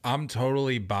totally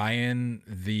buying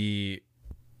the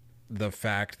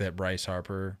fact that Bryce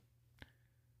Harper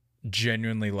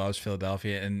genuinely loves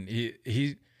Philadelphia, and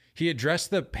he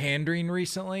addressed the pandering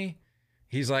recently.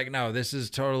 He's like, no, this is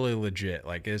totally legit.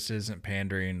 Like, this isn't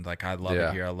pandering. Like, I love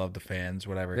it here. I love the fans,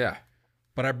 whatever. Yeah.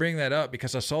 But I bring that up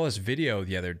because I saw this video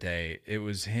the other day. It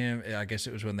was him. I guess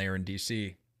it was when they were in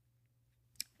DC.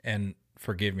 And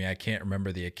forgive me, I can't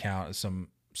remember the account. Some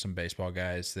baseball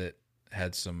guys that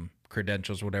had some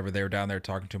credentials, whatever. They were down there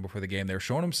talking to him before the game. They were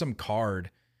showing him some card.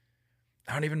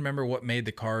 I don't even remember what made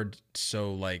the card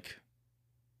so like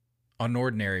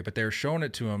unordinary, but they were showing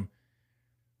it to him.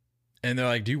 And they're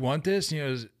like, "Do you want this?"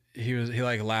 And he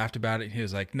like laughed about it. He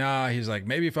was like, "Nah." He's like,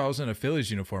 "Maybe if I was in a Phillies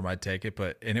uniform, I'd take it."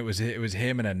 But it was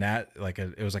him and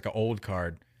it was like an old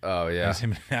card. Oh yeah. It was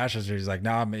him in a Nationals. He's like,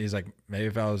 "Nah." He's like, "Maybe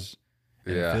if I was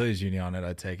in a Phillies uni on it,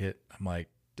 I'd take it." I'm like,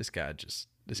 this guy gets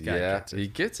it. He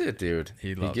gets it, dude.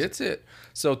 He gets it.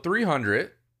 So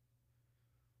 300.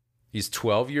 He's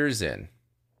 12 years in.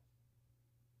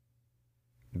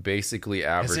 Basically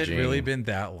averaging. Has it really been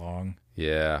that long?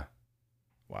 Yeah.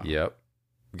 Wow. Yep.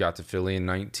 Got to Philly in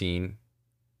 19.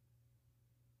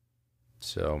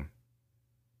 So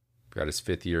got his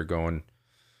 5th year going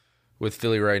with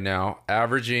Philly right now,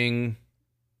 averaging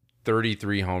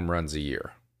 33 home runs a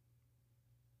year.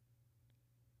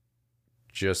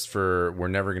 We're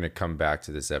never going to come back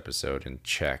to this episode and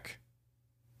check,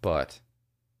 but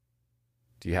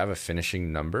do you have a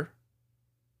finishing number?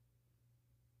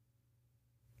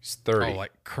 He's 30. Oh,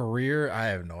 like career? I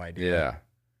have no idea. Yeah.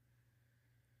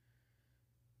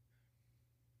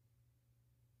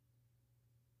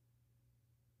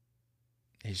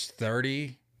 He's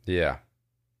 30. Yeah.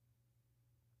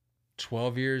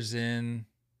 12 years in.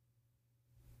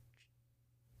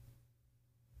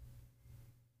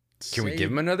 Can we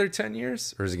give him another 10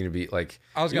 years? Or is it going to be like,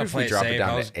 I was going to play it drop safe. it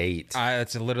down to 8?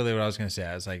 That's literally what I was going to say.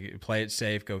 I was like, play it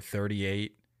safe, go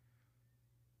 38.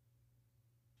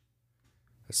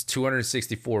 That's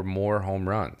 264 more home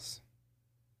runs.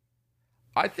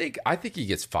 I think he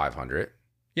gets 500.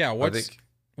 Yeah,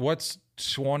 what's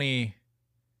 28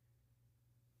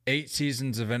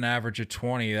 seasons of an average of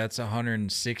 20? That's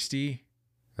 160.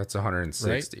 That's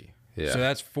 160. Right? Yeah. So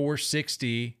that's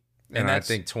 460. And I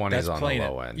think 20 is on the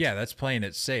low end. Yeah, that's playing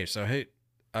it safe. So, hey,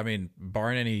 I mean,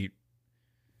 barring any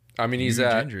he's huge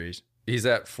at injuries. He's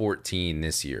at 14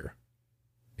 this year.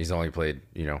 He's only played,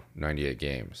 98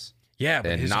 games. Yeah,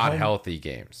 but and not healthy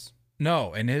games.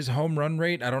 No, and his home run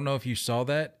rate, I don't know if you saw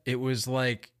that. It was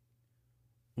like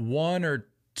 1 or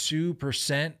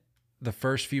 2% the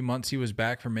first few months he was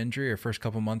back from injury, or first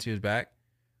couple months he was back.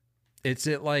 It's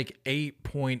at like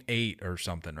 8.8 or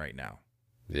something right now.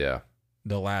 Yeah.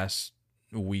 The last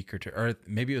week or two, or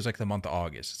maybe it was like the month of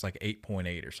August. It's like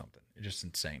 8.8 or something. It's just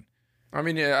insane. I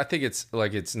mean, I think it's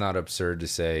not absurd to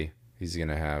say he can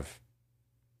have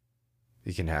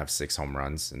 6 home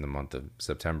runs in the month of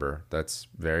September. That's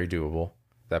very doable.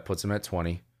 That puts him at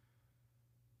 20.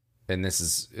 And this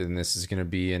is going to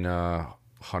be in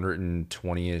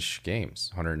 120-ish games,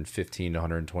 115 to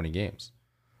 120 games.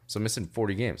 So missing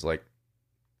 40 games. Like,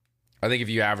 I think if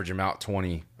you average him out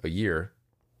 20 a year,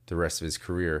 the rest of his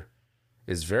career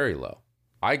is very low.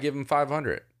 I give him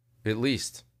 500 at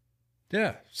least.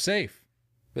 Yeah, safe.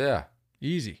 Yeah,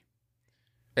 easy.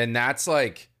 And that's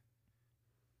like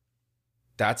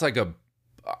definitely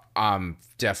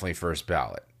first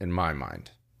ballot in my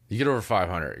mind. You get over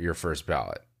 500, you're first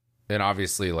ballot. And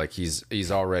obviously, like,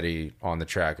 he's already on the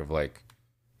track of, like,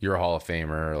 you're a Hall of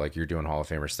Famer, like, you're doing Hall of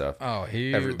Famer stuff. Oh,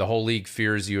 the whole league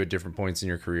fears you at different points in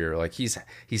your career. Like, he's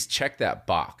checked that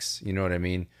box. You know what I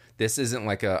mean? This isn't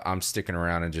like I'm sticking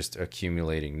around and just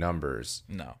accumulating numbers.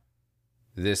 No.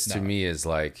 This to me is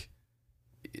like,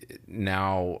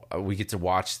 now we get to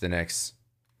watch the next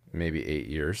maybe 8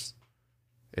 years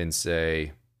and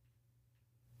say,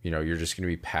 you're just going to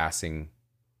be passing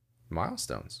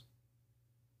milestones.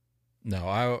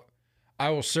 No, I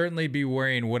will certainly be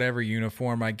wearing whatever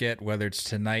uniform I get, whether it's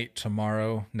tonight,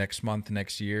 tomorrow, next month,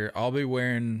 next year. I'll be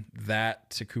wearing that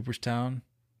to Cooperstown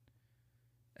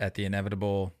at the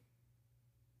inevitable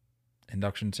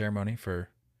induction ceremony for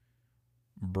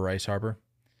Bryce Harper.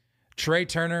 Trey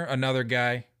Turner, another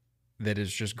guy that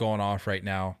is just going off right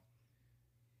now.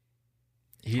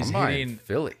 He's hitting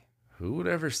Philly. Who would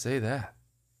ever say that?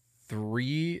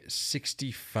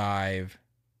 365,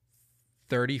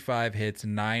 35 hits,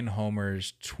 9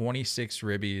 homers, 26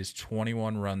 ribbies,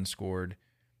 21 runs scored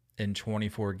in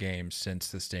 24 games since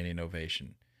the standing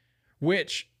ovation.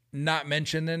 Which, not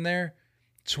mentioned in there,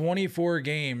 24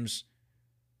 games,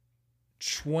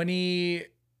 20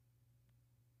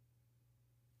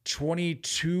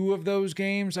 22 of those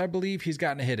games, I believe, he's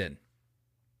gotten a hit in.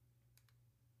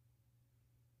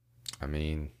 I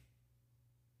mean,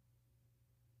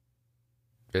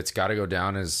 it's got to go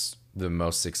down as the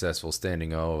most successful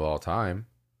standing O of all time.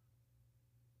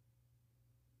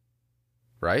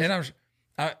 Right? And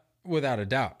without a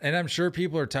doubt. And I'm sure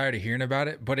people are tired of hearing about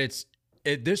it, but it's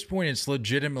at this point, it's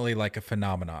legitimately like a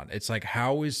phenomenon. It's like,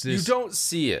 how is this? You don't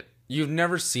see it. You've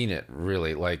never seen it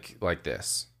really like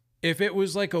this. If it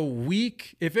was like a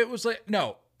week, if it was like,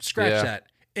 no, scratch that.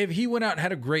 If he went out and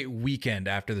had a great weekend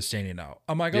after the standing O,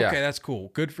 I'm like, okay, that's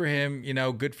cool. Good for him. You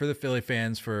know, good for the Philly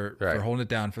fans for holding it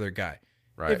down for their guy.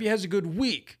 Right. If he has a good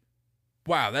week,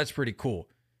 wow, that's pretty cool.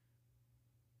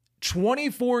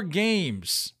 24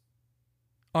 games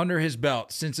under his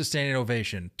belt since the standing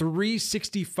ovation.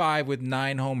 365 with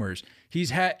 9 homers.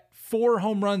 He's had 4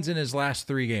 home runs in his last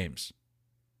 3 games.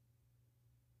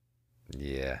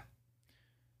 Yeah.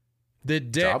 The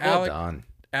day Job well done.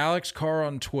 Alex Carr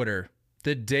on Twitter,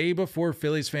 the day before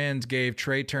Phillies fans gave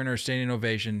Trey Turner a standing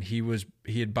ovation, he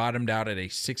had bottomed out at a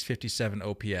 657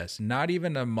 OPS. Not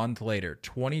even a month later,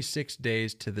 26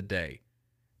 days to the day,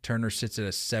 Turner sits at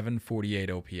a 748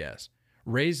 OPS.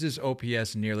 Raised his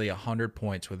OPS nearly 100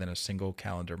 points within a single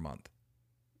calendar month.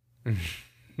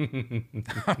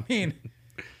 I mean,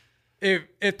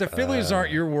 if the Phillies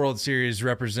aren't your World Series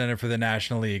representative for the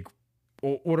National League,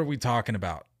 what are we talking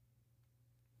about?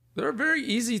 They're a very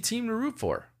easy team to root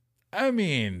for. I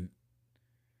mean,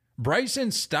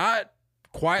 Bryson Stott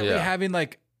quietly having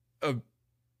like a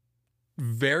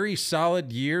very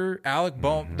solid year. Alec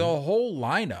Bohm, the whole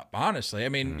lineup, honestly. I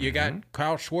mean, you got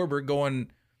Kyle Schwarber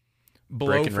going blow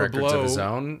breaking for records blow, of his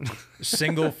own.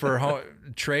 single for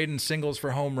trading singles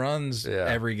for home runs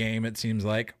every game, it seems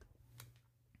like.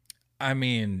 I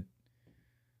mean,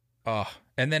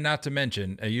 and then not to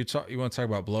mention, you want to talk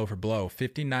about blow for blow,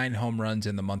 59 home runs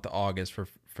in the month of August for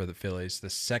the Phillies, the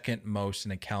second most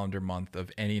in a calendar month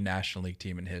of any National League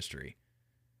team in history.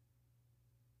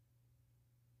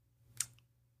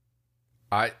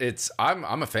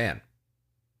 I'm a fan,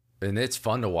 and it's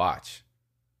fun to watch.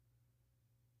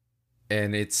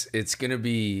 And it's gonna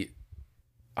be,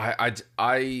 I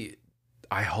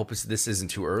hope this isn't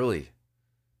too early.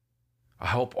 I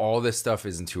hope all this stuff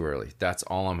isn't too early. That's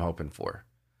all I'm hoping for.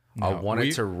 No, I want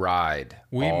it to ride.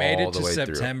 We all made it the to way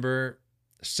September. Through.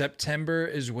 September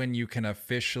is when you can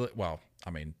officially, the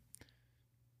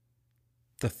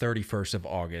 31st of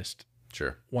August.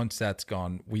 Sure. Once that's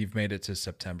gone, we've made it to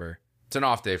September. It's an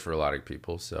off day for a lot of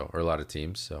people, or a lot of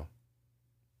teams. So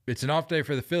it's an off day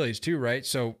for the Phillies too, right?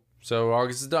 So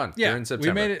August is done. Yeah, they're in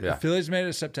September. We made it. The Phillies made it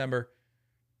to September.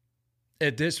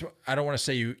 At this, I don't want to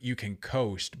say you can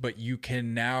coast, but you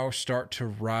can now start to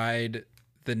ride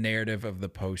the narrative of the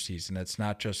postseason. It's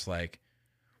not just like,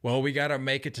 well, we got to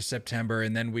make it to September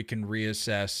and then we can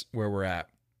reassess where we're at.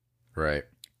 Right.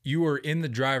 You are in the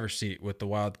driver's seat with the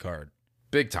wild card.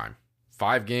 Big time.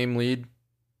 5-game lead.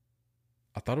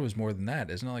 I thought it was more than that.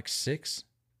 Isn't it like 6?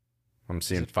 I'm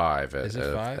seeing 5. Is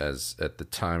it 5? As at the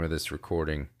time of this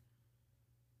recording.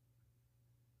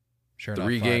 Sure.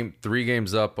 3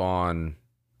 games up on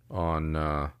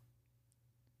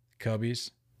Cubbies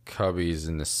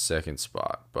in the second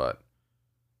spot, but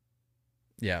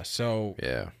yeah. So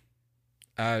yeah,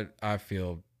 I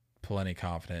feel plenty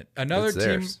confident. Another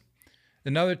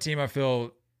team I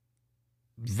feel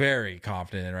very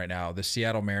confident in right now. The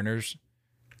Seattle Mariners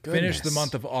finished the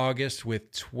month of August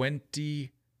with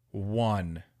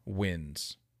 21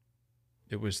 wins.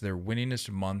 It was their winningest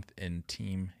month in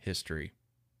team history.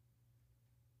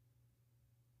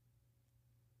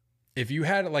 If you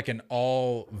had like an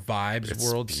all vibes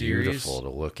World Series, it's beautiful to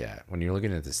look at. When you're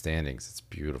looking at the standings, it's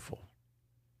beautiful.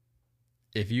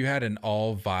 If you had an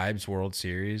all vibes World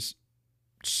Series,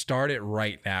 start it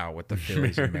right now with the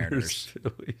Phillies and Mariners.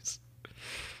 Phillies.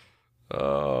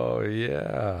 Oh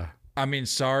yeah. I mean,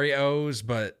 sorry O's,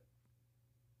 but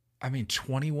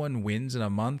 21 wins in a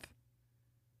month.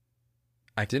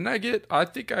 I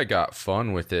think I got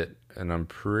fun with it, and I'm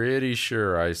pretty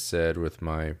sure I said with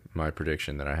my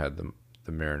prediction that I had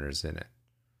the Mariners in it.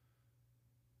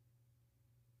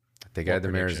 I think I had the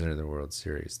Mariners in the World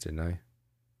Series, didn't I?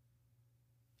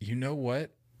 You know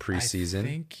what? Preseason. I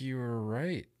think you were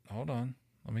right. Hold on.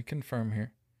 Let me confirm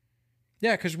here.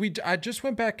 Yeah, because I just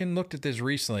went back and looked at this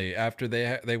recently after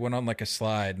they went on like a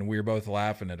slide, and we were both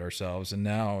laughing at ourselves, and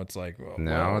now it's like,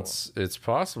 now it's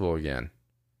possible again.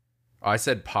 I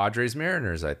said Padres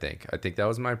Mariners, I think. That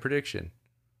was my prediction.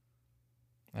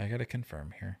 I got to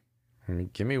confirm here. I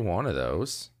mean, give me one of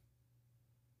those.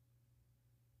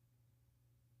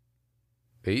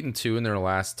 8-2 in their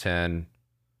last 10.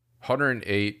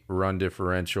 108 run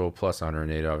differential plus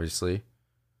 108, obviously.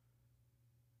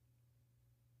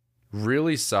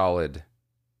 Really solid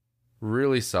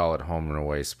home and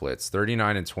away splits.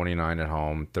 39 and 29 at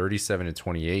home, 37 and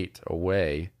 28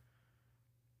 away.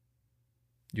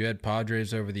 You had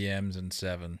Padres over the M's in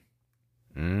 7.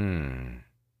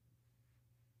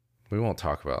 We won't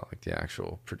talk about like the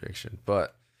actual prediction,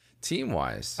 but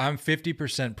team-wise, I'm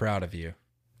 50% proud of you.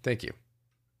 thank you.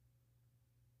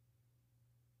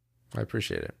 I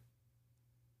appreciate it.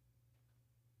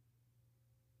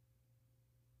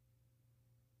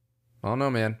 I don't know,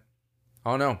 man.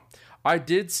 I don't know. I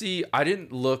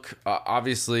didn't look,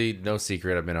 obviously, no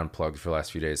secret, I've been unplugged for the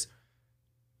last few days.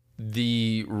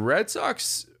 The Red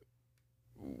Sox,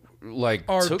 like,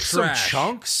 took some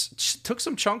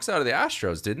chunks out of the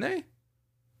Astros, didn't they?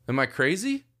 Am I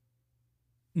crazy?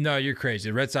 No, you're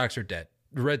crazy. The Red Sox are dead.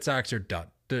 The Red Sox are done.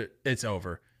 It's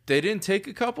over. They didn't take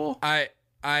a couple? I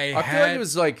feel like it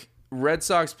was like Red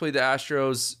Sox played the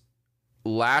Astros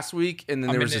last week, and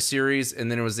then there was a series, and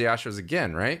then it was the Astros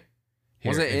again, right?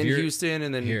 Wasn't it in Houston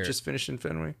and then just finished in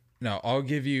Fenway? No, I'll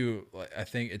give you, I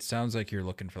think it sounds like you're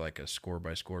looking for like a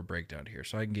score-by-score breakdown here,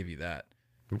 so I can give you that.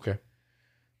 Okay.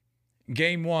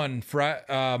 Game 1,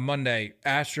 Monday,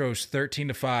 Astros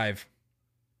 13-5.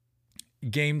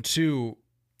 Game 2,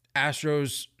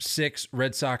 Astros 6,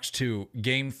 Red Sox 2.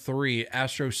 Game 3,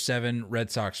 Astros 7,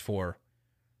 Red Sox 4.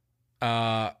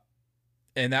 And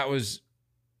that was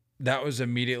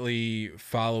immediately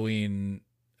following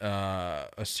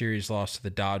a series loss to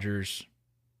the Dodgers.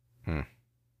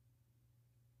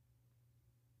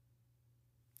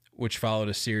 Which followed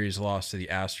a series loss to the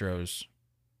Astros.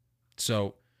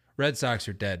 So Red Sox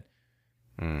are dead.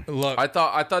 Look, I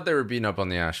thought they were beating up on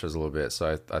the Astros a little bit,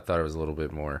 so I thought it was a little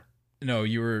bit more. No,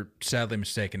 you were sadly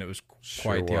mistaken. It was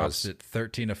quite the opposite.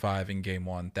 13-5 in game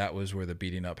 1. That was where the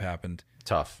beating up happened.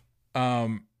 Tough.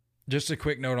 Just a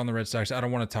quick note on the Red Sox. I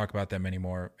don't want to talk about them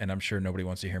anymore, and I'm sure nobody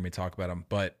wants to hear me talk about them.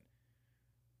 But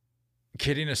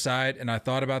kidding aside, and I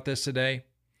thought about this today.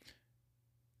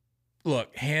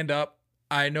 Look, hand up.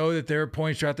 I know that there are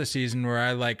points throughout the season where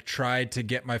I like tried to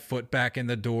get my foot back in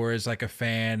the door as like a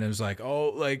fan. And it was like, oh,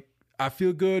 like I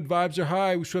feel good. Vibes are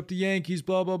high. We swept the Yankees,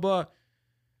 blah, blah, blah.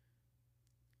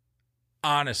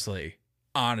 Honestly,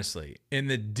 in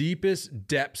the deepest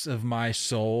depths of my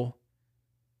soul,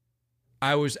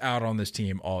 I was out on this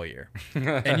team all year.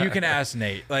 And you can ask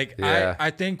Nate. Like, yeah. I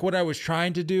think what I was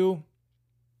trying to do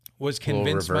was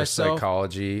convince reverse myself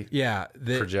psychology,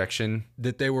 projection,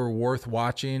 that they were worth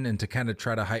watching, and to kind of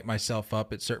try to hype myself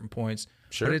up at certain points.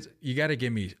 Sure, but you got to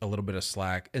give me a little bit of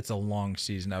slack. It's a long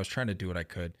season. I was trying to do what I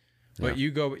could, but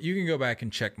you can go back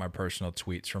and check my personal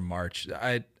tweets from March.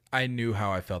 I knew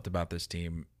how I felt about this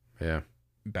team,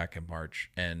 back in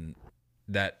March, and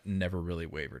that never really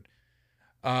wavered.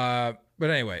 But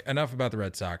anyway, enough about the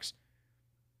Red Sox.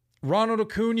 Ronald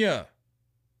Acuna.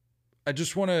 I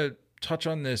just want to touch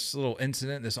on this little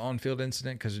incident, this on-field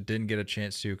incident, because it didn't get a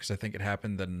chance to, because I think it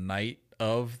happened the night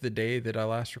of the day that I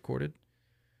last recorded.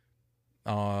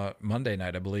 Monday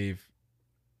night, I believe.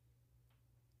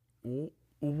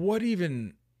 What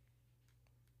even?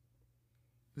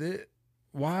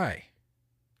 Why?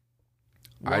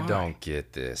 I don't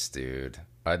get this, dude.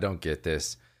 I don't get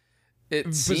this.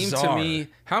 It seemed to me,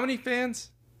 how many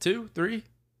fans? 2, 3?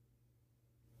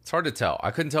 It's hard to tell.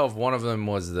 I couldn't tell if one of them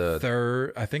was the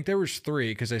third. I think there was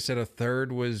 3, because they said a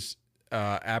third was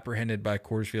apprehended by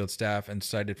Coors Field staff and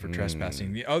cited for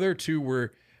trespassing. The other 2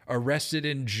 were arrested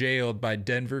and jailed by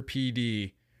Denver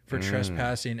PD for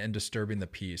trespassing and disturbing the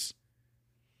peace.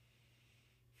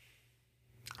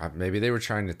 Maybe they were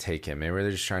trying to take him. Maybe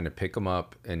they're just trying to pick him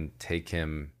up and take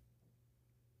him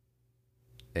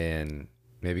and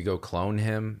maybe go clone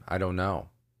him. I don't know.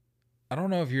 I don't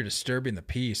know if you're disturbing the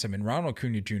peace. I mean, Ronald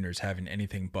Acuna Jr. is having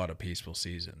anything but a peaceful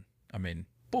season. I mean,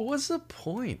 but what's the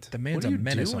point? The man's a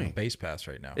menace on the base pass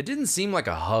right now. It didn't seem like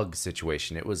a hug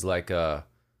situation. It was like I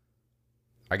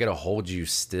got to hold you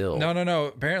still. No.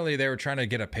 Apparently they were trying to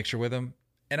get a picture with him.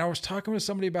 And I was talking with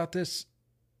somebody about this.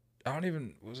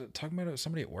 Was it talking about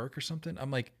somebody at work or something?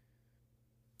 I'm like,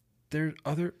 there are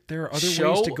other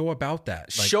ways to go about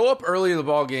that. Like, show up early to the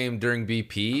ball game during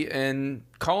BP and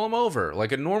call him over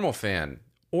like a normal fan.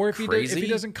 Or if he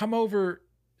doesn't come over,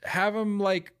 have him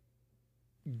like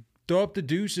throw up the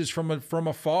deuces from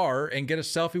afar and get a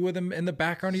selfie with him in the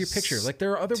background of your picture. Like,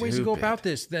 there are other ways to go about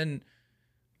this than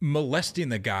molesting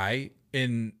the guy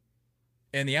in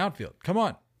the outfield. Come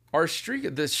on. The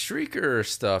streaker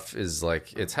stuff is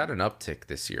like, it's had an uptick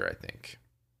this year, I think.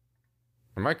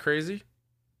 Am I crazy?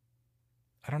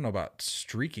 I don't know about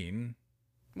streaking.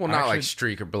 Well, not like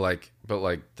streaker, but like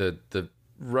the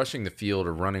rushing the field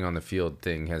or running on the field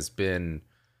thing has been.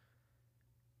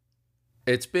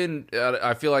 It's been.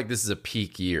 I feel like this is a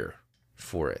peak year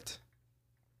for it.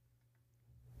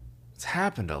 It's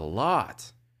happened a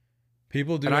lot.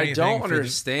 People do, and I anything don't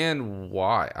understand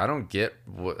why. I don't get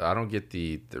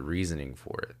the reasoning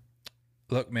for it.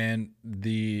 Look, man,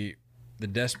 the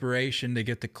desperation to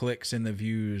get the clicks and the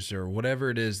views or whatever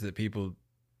it is that people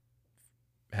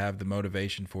have the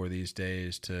motivation for these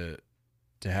days to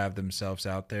have themselves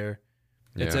out there.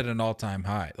 It's at an all-time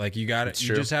high. Like you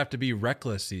just have to be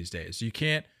reckless these days. You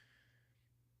can't,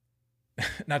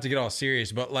 not to get all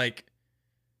serious, but like,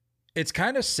 it's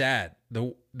kind of sad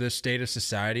the state of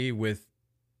society with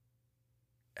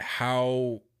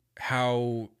how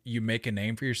you make a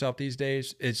name for yourself these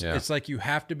days. It's like you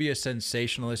have to be a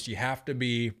sensationalist. You have to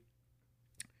be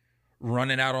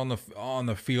running out on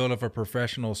the field of a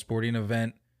professional sporting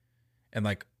event and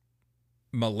like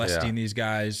molesting these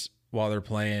guys while they're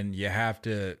playing. You have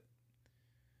to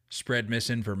spread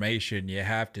misinformation. You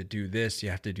have to do this.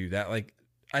 You have to do that. Like,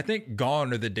 I think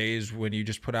gone are the days when you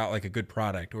just put out like a good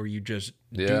product or you just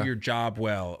do your job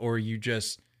well, or you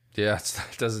just, it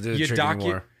doesn't do the trick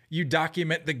anymore. You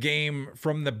document the game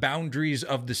from the boundaries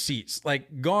of the seats.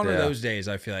 Like, gone are those days.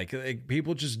 I feel like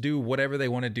people just do whatever they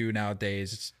want to do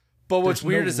nowadays. But what's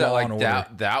weird is that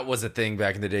like that was a thing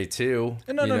back in the day too.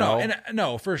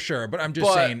 No, for sure. But I'm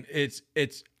just saying it's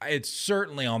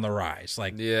certainly on the rise.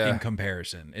 Like in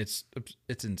comparison, it's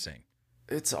insane.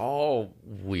 It's all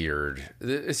weird.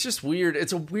 It's just weird.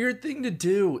 It's a weird thing to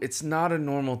do. It's not a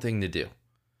normal thing to do.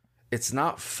 It's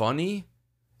not funny.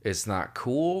 It's not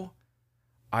cool.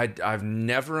 I've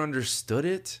never understood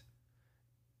it.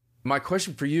 My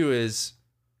question for you is,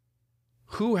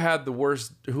 who had a worse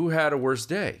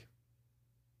day?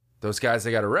 Those guys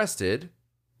that got arrested,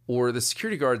 or the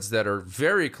security guards that are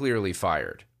very clearly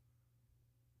fired?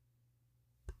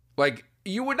 Like,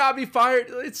 you would not be fired.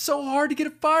 It's so hard to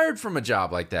get fired from a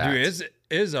job like that. Dude, it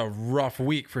is a rough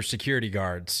week for security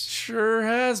guards. Sure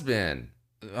has been.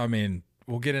 I mean,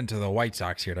 we'll get into the White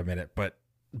Sox here in a minute, but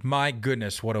my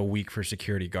goodness, what a week for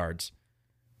security guards.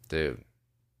 Dude.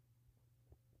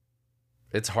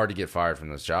 It's hard to get fired from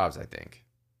those jobs, I think.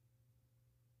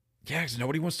 Yeah, because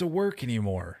nobody wants to work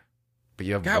anymore. But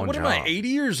you have one job. What am I, 80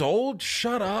 years old?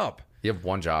 Shut up. You have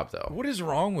one job, though. What is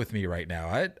wrong with me right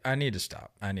now? I need to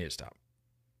stop. Why do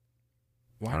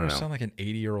I sound like an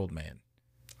 80-year-old man?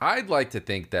 I'd like to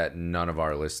think that none of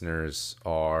our listeners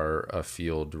are a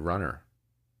field runner.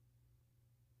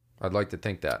 I'd like to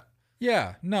think that.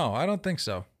 Yeah, no, I don't think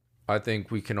so. I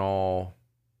think we can all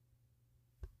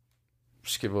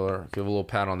just give a little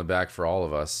pat on the back for all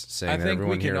of us, saying that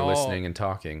everyone here listening and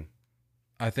talking.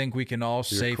 I think we can all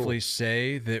safely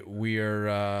say that we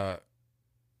are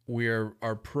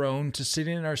prone to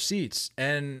sitting in our seats.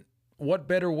 And what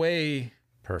better way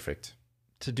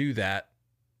to do that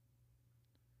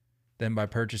than by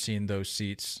purchasing those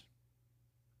seats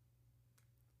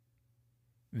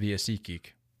via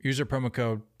SeatGeek. Use our promo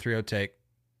code 30TAKE.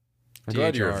 I'm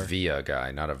glad you're a via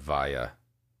guy, not a via.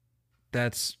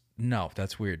 That's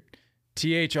weird.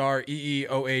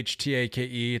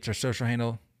 THREEOHTAKE. It's our social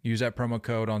handle. Use that promo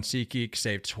code on SeatGeek.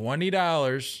 Save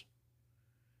 $20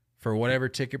 for whatever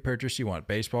ticket purchase you want.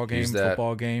 Baseball game,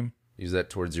 football game. Use that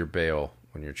towards your bail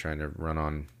when you're trying to run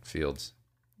on fields.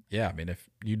 Yeah, I mean, if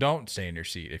you don't stay in your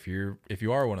seat, if you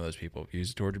are one of those people, use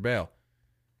it towards your bail.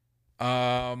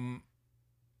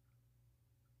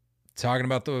 Talking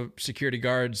about the security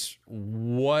guards,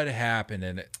 what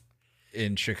happened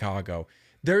in Chicago?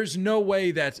 There's no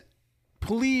way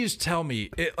please tell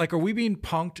me, are we being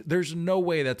punked? There's no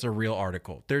way that's a real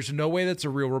article. There's no way that's a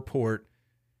real report.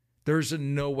 There's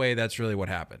no way that's really what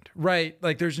happened, right?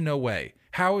 Like, there's no way.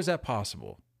 How is that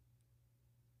possible?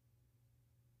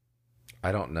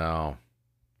 I don't know.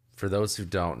 For those who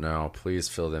don't know, please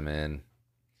fill them in.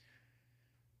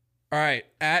 All right,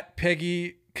 at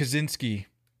Peggy Kaczynski.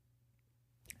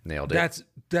 Nailed it.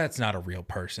 That's not a real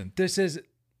person.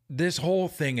 This whole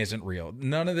thing isn't real.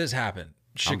 None of this happened.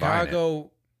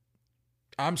 Chicago,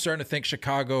 I'm starting to think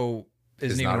Chicago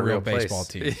isn't even a real baseball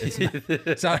team.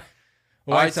 It's not.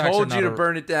 I told you to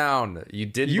burn it down. You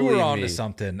didn't believe me. You were on to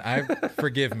something.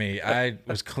 Forgive me. I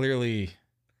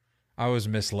was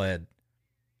misled.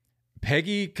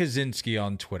 Peggy Kaczynski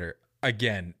on Twitter.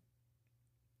 Again,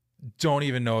 don't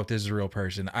even know if this is a real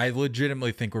person. I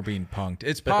legitimately think we're being punked.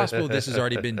 It's possible this has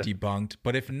already been debunked,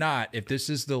 but if not, if this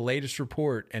is the latest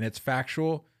report and it's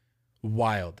factual,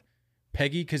 wild.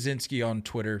 Peggy Kaczynski on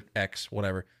Twitter, X,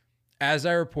 whatever. As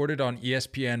I reported on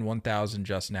ESPN 1000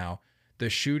 just now, The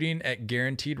shooting at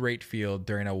Guaranteed Rate Field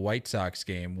during a White Sox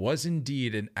game was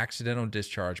indeed an accidental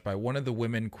discharge by one of the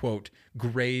women, quote,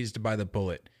 grazed by the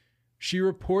bullet. She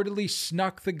reportedly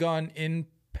snuck the gun in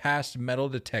past metal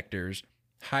detectors,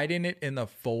 hiding it in the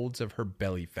folds of her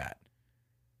belly fat.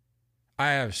 I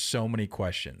have so many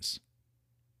questions.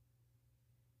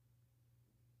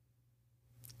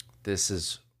 This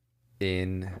is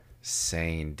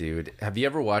insane, dude. Have you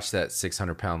ever watched that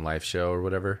 600-Pound Life show or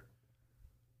whatever?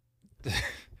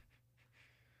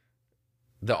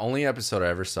 The only episode I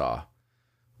ever saw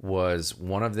was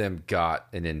one of them got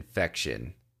an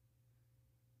infection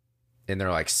and their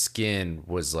like skin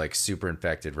was like super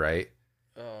infected, right?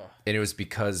 And it was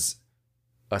because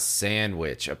a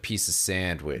piece of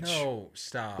sandwich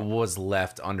was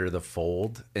left under the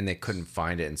fold and they couldn't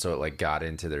find it, and so it like got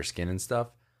into their skin and stuff.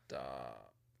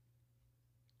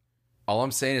 All I'm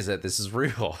saying is that this is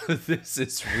real. This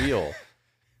is real.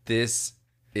 This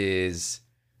is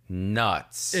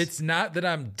nuts. It's not that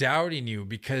I'm doubting you,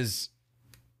 because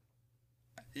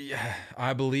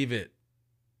I believe it.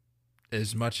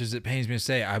 As much as it pains me to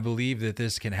say, I believe that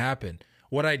this can happen.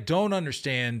 What I don't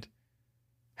understand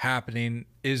happening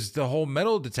is the whole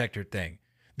metal detector thing.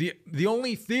 The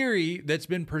only theory that's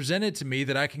been presented to me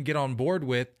that I can get on board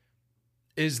with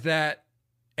is that,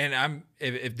 and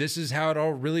if this is how it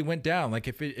all really went down, like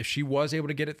if she was able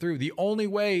to get it through, the only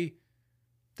way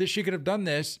that she could have done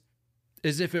this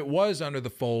is if it was under the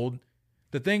fold,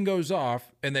 the thing goes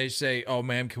off and they say, "Oh,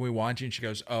 ma'am, can we wand you?" And she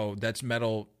goes, "Oh, that's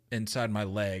metal inside my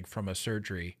leg from a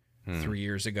surgery 3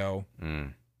 years ago."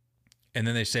 And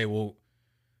then they say, "Well,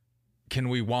 can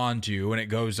we wand you?" And it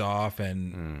goes off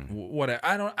and what?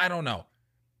 I don't know.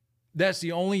 That's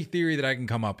the only theory that I can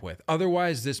come up with.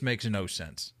 Otherwise, this makes no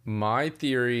sense. My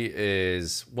theory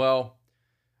is, well,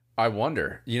 I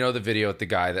wonder. You know the video with the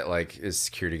guy that like is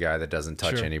security guy that doesn't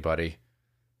touch anybody?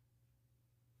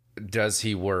 Does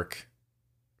he work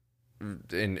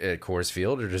at Coors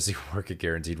Field or does he work at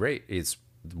Guaranteed Rate? It's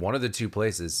one of the two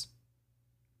places.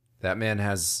 That man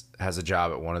has a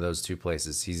job at one of those two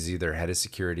places. He's either head of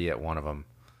security at one of them.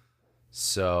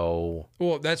 So,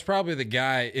 well, that's probably the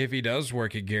guy, if he does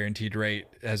work at Guaranteed Rate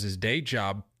as his day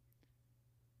job,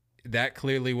 that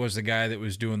clearly was the guy that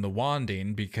was doing the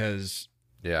wanding, because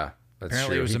yeah, that's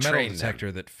apparently true. it was He a metal trained detector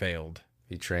them. that failed.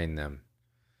 He trained them.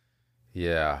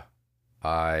 Yeah.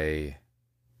 I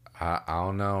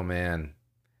don't know, man.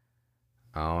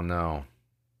 I don't know.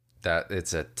 That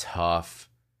it's a tough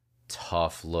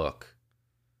look.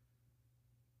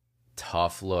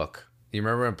 Tough look. You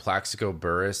remember when Plaxico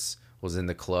Burress was in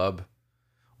the club?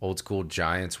 Old school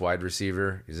Giants wide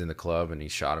receiver. He's in the club and he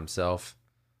shot himself.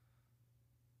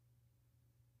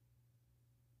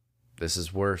 This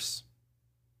is worse.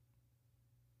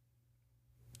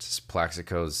 This is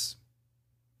Plaxico's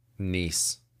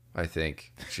niece, I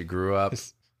think. She grew up.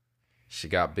 She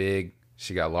got big.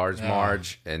 She got large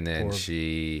Marge. And then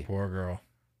Poor girl.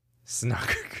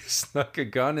 Snuck a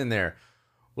gun in there.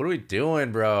 What are we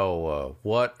doing, bro?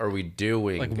 What are we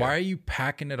doing? Like, why are you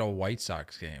packing at a White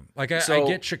Sox game? Like, I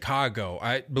get Chicago.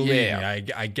 I believe me,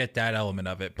 I get that element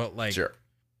of it. But, like, sure.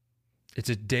 It's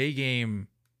a day game.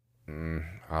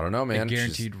 I don't know, man.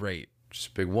 Guaranteed Rate. She's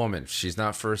a big woman. She's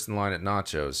not first in line at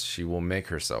nachos. She will make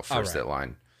herself first at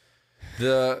line.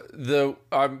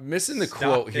 I'm missing the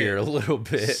quote here a little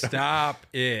bit. Stop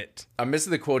it. I'm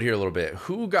missing the quote here a little bit.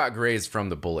 Who got grazed from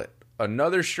the bullet?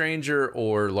 Another stranger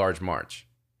or Large March?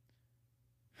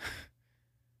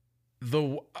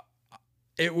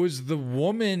 It was the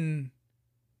woman.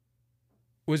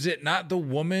 Was it not the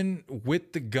woman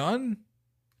with the gun?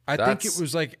 I think it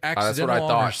was like accidental. That's what I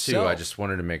thought too. I just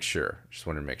wanted to make sure.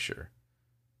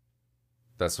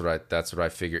 That's what I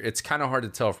figured. It's kind of hard to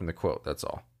tell from the quote. That's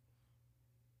all.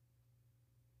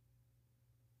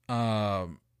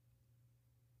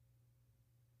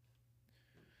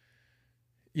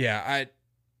 Yeah,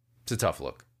 it's a tough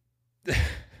look.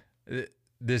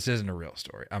 This isn't a real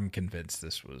story. I'm convinced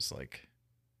this was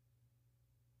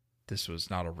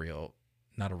not a real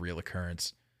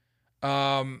occurrence.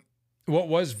 What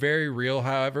was very real,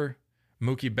 however,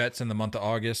 Mookie Betts in the month of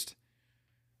August.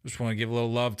 Just want to give a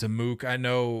little love to Mook. I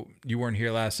know you weren't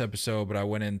here last episode, but I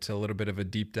went into a little bit of a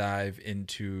deep dive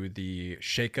into the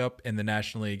shakeup in the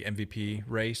National League MVP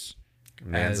race.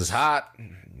 Mans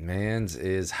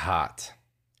is hot.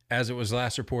 As it was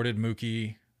last reported,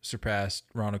 Mookie surpassed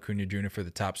Ronald Acuna Jr. for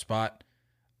the top spot.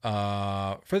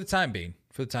 For the time being.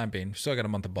 Still got a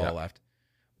month of ball left.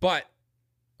 But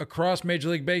across Major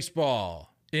League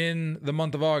Baseball in the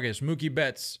month of August, Mookie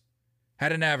Betts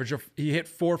had an average of, he hit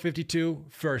 452,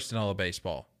 first in all of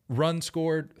baseball. Runs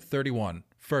scored, 31,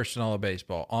 first in all of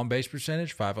baseball. On base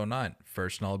percentage, 509,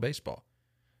 first in all of baseball.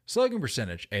 Slugging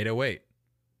percentage, 808.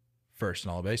 First in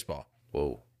all of baseball.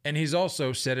 Whoa. And he's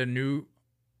also set a new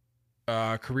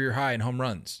career high in home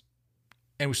runs.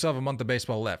 And we still have a month of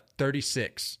baseball left.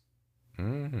 36.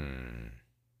 Mm-hmm.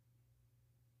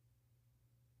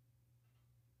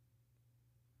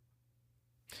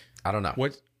 I don't know.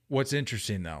 What's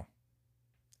interesting though,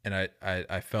 and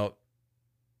I felt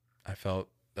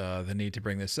the need to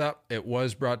bring this up. It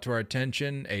was brought to our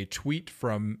attention, a tweet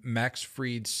from Max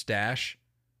Fried's stash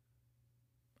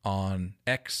on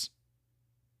X.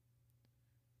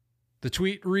 The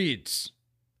tweet reads,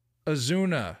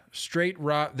 Ozuna straight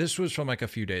robbed. This was from like a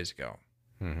few days ago.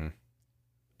 Mm-hmm.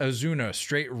 Ozuna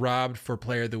straight robbed for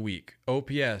player of the week.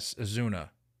 OPS Ozuna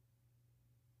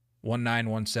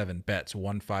 1917, bets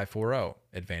 1540,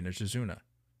 advantage Ozuna.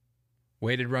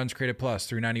 Weighted runs created plus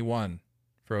 391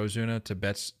 for Ozuna to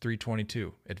bets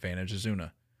 322, advantage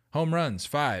Ozuna. Home runs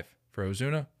 5 for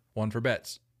Ozuna, 1 for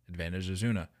bets, advantage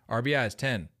Ozuna. RBIs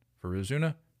 10 for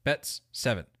Ozuna, bets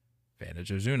 7, advantage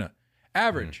Ozuna.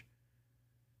 Average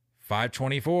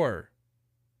 524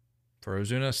 for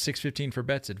Ozuna, 615 for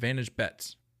bets, advantage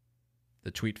bets.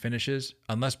 The tweet finishes,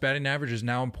 unless batting average is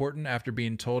now important after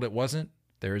being told it wasn't,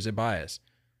 there is a bias.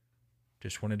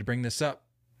 Just wanted to bring this up.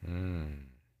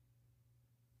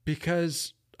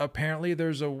 Because apparently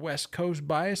there's a West Coast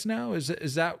bias now.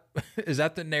 Is that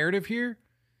the narrative here?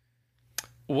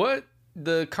 What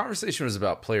the conversation was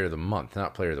about player of the month,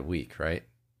 not player of the week, right?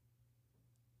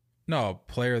 No,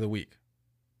 player of the week.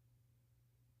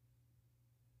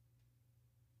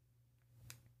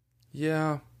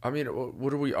 Yeah. I mean,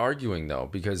 what are we arguing, though?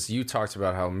 Because you talked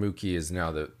about how Mookie is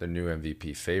now the new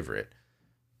MVP favorite.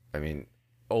 I mean,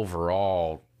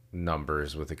 overall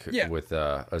numbers with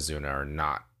Ozuna are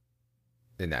not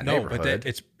in that neighborhood. No,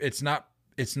 but it's not.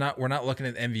 We're not looking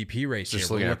at the MVP race Just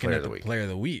here. We're looking at the week. player of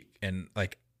the week. And,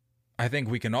 like, I think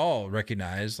we can all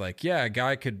recognize, like, yeah, a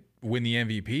guy could win the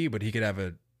MVP, but he could have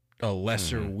a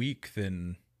lesser week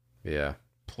than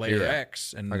player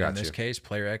X. And in this case,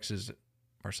 player X is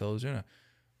Marcell Ozuna.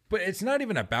 But it's not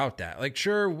even about that. Like,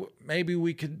 sure, maybe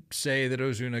we could say that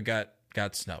Ozuna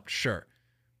got snubbed. Sure.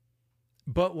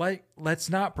 But, like, let's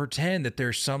not pretend that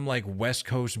there's some, like, West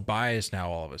Coast bias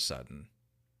now all of a sudden.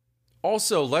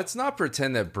 Also, let's not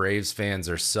pretend that Braves fans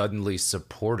are suddenly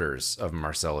supporters of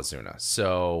Marcell Ozuna.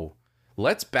 So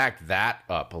let's back that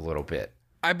up a little bit.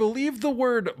 I believe the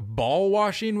word ball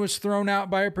washing was thrown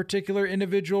out by a particular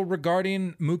individual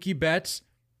regarding Mookie Betts.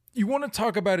 You want to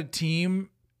talk about a team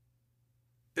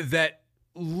that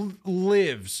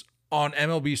lives on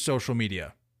MLB social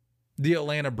media, the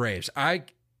Atlanta Braves.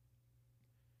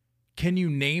 Can you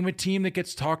name a team that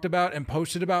gets talked about and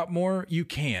posted about more? You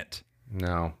can't.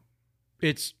 No.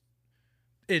 It's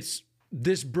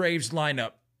this Braves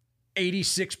lineup.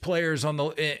 86 players on the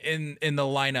in the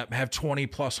lineup have 20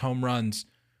 plus home runs.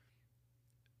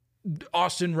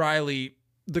 Austin Riley,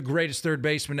 the greatest third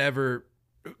baseman ever.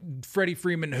 Freddie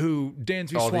Freeman, who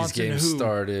Dansby All Swanson, these games who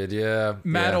started,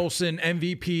 Matt Olson,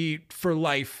 MVP for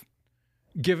life.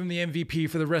 Give him the MVP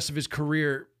for the rest of his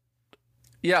career.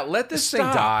 Yeah, let this thing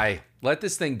die. Let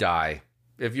this thing die.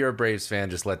 If you're a Braves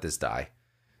fan, just let this die.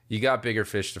 You got bigger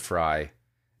fish to fry,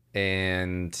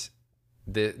 and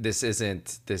this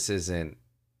isn't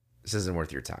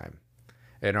worth your time.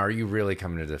 And are you really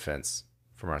coming to defense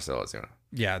for Marcell Ozuna?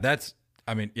 Yeah,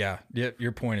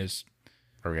 your point is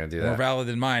Are we gonna do that? more valid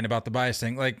than mine about the bias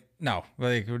thing. Like, no,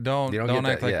 like don't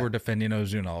act like we're defending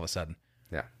Ozuna all of a sudden.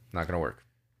 Yeah, not gonna work.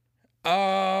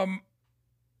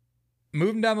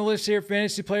 Moving down the list here,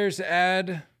 fantasy players to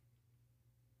add.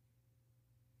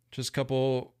 Just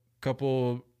a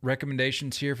couple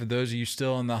recommendations here for those of you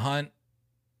still in the hunt.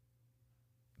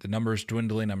 The number's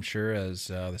dwindling, I'm sure, as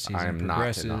the season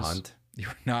progresses. I am not in the hunt.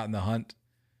 You're not in the hunt.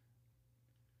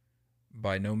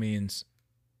 By no means.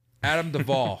 Adam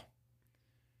Duvall.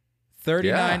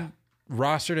 39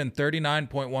 rostered in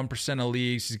 39.1% of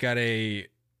leagues.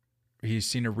 He's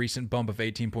seen a recent bump of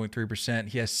 18.3%.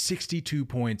 He has 62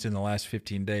 points in the last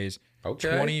 15 days.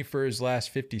 Okay. 20 for his last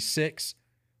 56.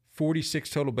 46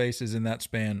 total bases in that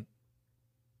span.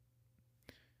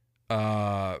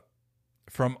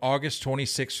 From August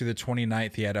 26th through the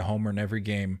 29th, he had a homer in every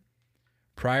game.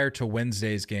 Prior to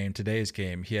Wednesday's game, today's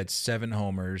game, he had 7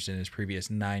 homers in his previous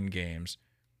 9 games.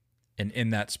 And in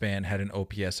that span, had an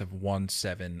OPS of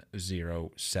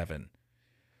 1707.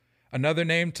 Another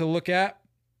name to look at.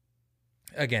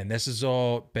 Again, this is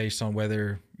all based on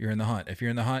whether you're in the hunt. If you're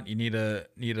in the hunt, you need a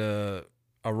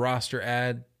roster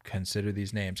ad. Consider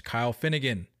these names. Kyle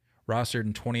Finnegan, rostered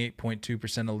in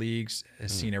 28.2% of leagues,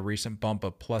 has seen a recent bump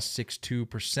of plus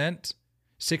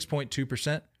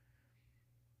 6.2%.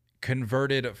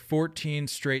 converted 14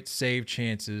 straight save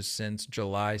chances since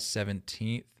July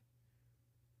 17th.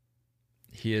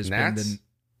 He has been the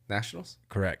Nationals?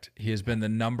 Correct. He has been the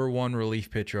number one relief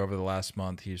pitcher over the last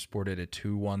month. He sported a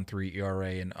 2.13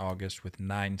 ERA in August with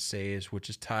 9 saves, which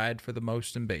is tied for the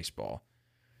most in baseball.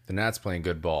 The Nats playing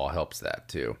good ball helps that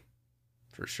too,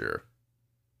 for sure.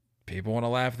 People want to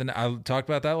laugh. I talked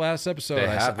about that last episode. They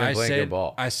have been playing good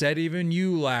ball. I said even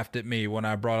you laughed at me when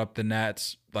I brought up the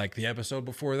Nats, like the episode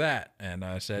before that. And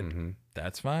I said,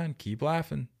 That's fine. Keep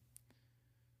laughing.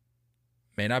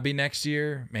 May not be next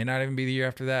year. May not even be the year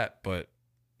after that. But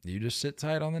you just sit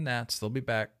tight on the Nats. They'll be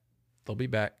back. They'll be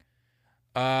back.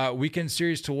 Weekend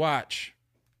series to watch.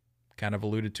 Kind of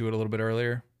alluded to it a little bit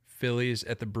earlier. Phillies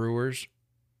at the Brewers.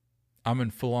 I'm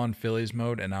in full-on Phillies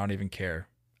mode, and I don't even care.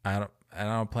 I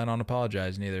don't plan on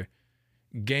apologizing either.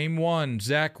 Game 1,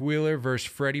 Zach Wheeler versus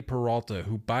Freddie Peralta,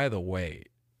 who, by the way,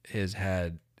 has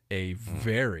had a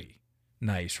very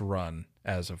nice run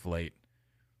as of late.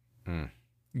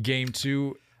 Game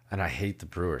 2. And I hate the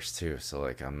Brewers too, so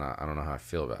I don't know how I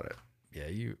feel about it. Yeah,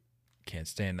 you can't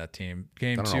stand that team.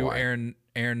 Game 2, Aaron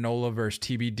Nola versus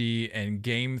TBD, and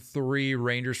Game 3,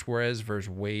 Ranger Suarez versus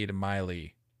Wade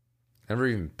Miley. Never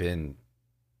even been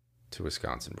to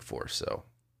Wisconsin before, so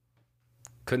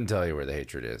couldn't tell you where the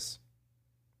hatred is.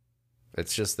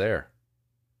 It's just there.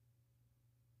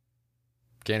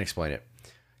 Can't explain it.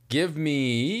 Give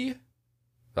me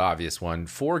the obvious one.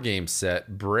 4-game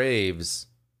set. Braves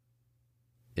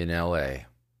in LA.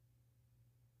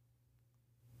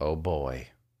 Oh boy.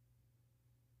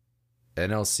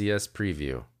 NLCS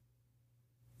preview.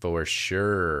 For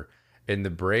sure. And the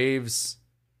Braves,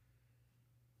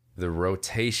 the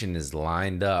rotation is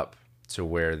lined up to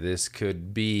where this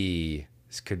could be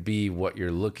what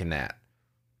you're looking at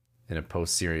in a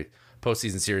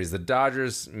postseason series. The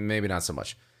Dodgers, maybe not so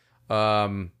much.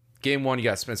 Game 1, you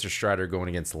got Spencer Strider going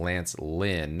against Lance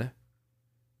Lynn.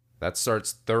 That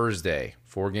starts Thursday.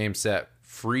 4-game set.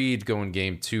 Fried going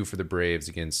game 2 for the Braves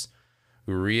against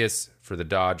Urias for the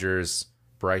Dodgers.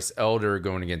 Bryce Elder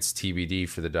going against TBD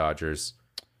for the Dodgers.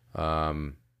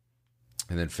 And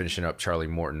then finishing up Charlie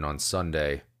Morton on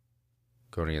Sunday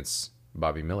going against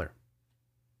Bobby Miller.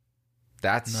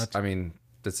 That's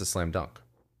a slam dunk.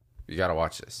 You got to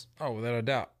watch this. Oh, without a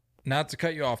doubt. Not to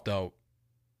cut you off, though.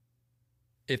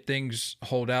 If things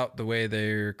hold out the way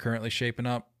they're currently shaping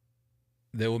up,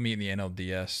 they will meet in the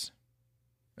NLDS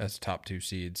as top 2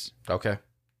 seeds. Okay.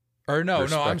 Or no,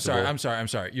 I'm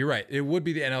sorry. You're right. It would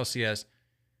be the NLCS.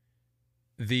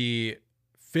 The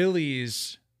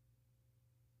Phillies,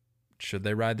 should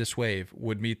they ride this wave,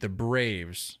 would meet the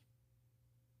Braves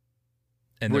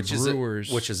and the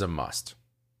Brewers. Which is a must.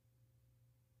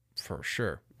 For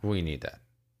sure. We need that.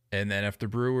 And then if the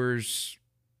Brewers,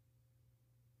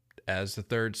 as the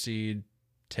 3rd seed,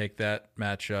 take that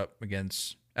matchup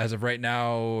against, as of right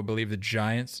now, I believe the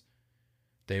Giants,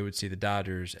 they would see the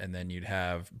Dodgers, and then you'd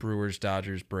have Brewers,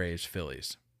 Dodgers, Braves,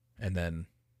 Phillies. And then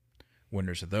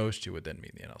winners of those two would then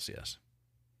meet in the NLCS.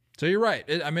 So you're right.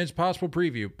 It's possible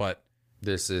preview, but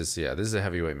this is a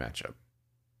heavyweight matchup.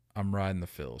 I'm riding the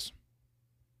Phils.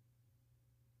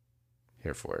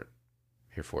 Here for it.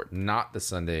 Not the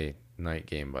Sunday night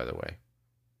game, by the way.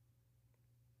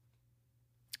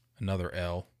 Another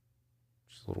L.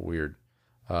 Just a little weird.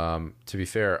 To be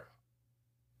fair,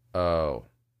 I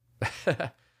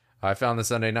found the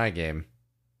Sunday night game.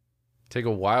 Take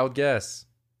a wild guess.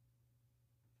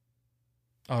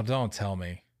 Oh, don't tell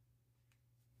me.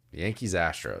 Yankees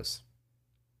Astros.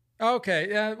 Okay,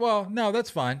 yeah, well, no,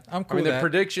 that's fine. I'm cool with that.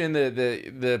 Prediction,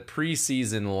 the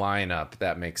preseason lineup,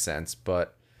 that makes sense,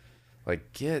 but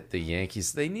get the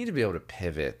Yankees. They need to be able to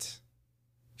pivot.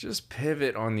 Just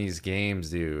pivot on these games,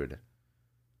 dude.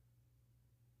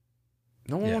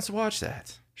 No one wants to watch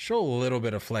that. Show a little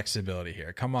bit of flexibility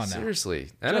here. Come on now.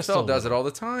 Seriously. NFL does it all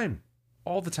the time.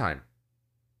 All the time.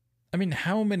 I mean,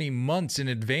 how many months in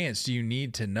advance do you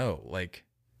need to know?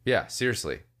 Yeah,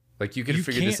 seriously. You could have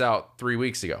figured this out 3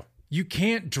 weeks ago. You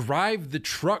can't drive the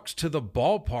trucks to the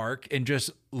ballpark and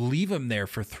just leave them there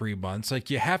for 3 months.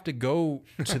 You have to go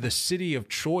to the city of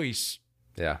choice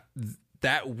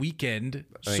that weekend.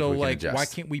 So, why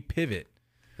can't we pivot?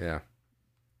 Yeah.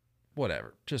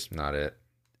 Whatever. Just not it.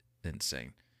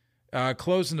 Insane.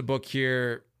 Closing the book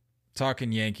here,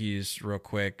 talking Yankees real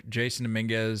quick. Jason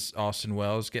Dominguez, Austin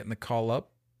Wells getting the call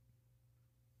up.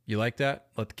 You like that?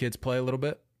 Let the kids play a little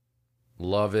bit?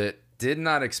 Love it. Did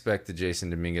not expect the Jason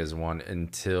Dominguez one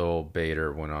until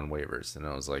Bader went on waivers. And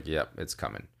I was like, yep, it's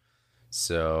coming.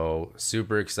 So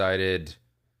super excited.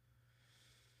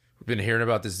 We've been hearing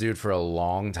about this dude for a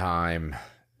long time.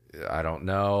 I don't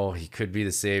know. He could be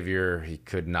the savior. He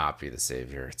could not be the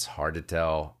savior. It's hard to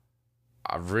tell.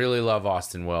 I really love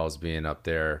Austin Wells being up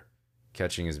there.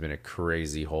 Catching has been a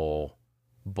crazy hole.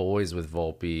 Boys with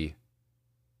Volpe.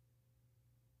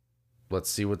 Let's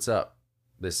see what's up.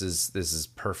 This is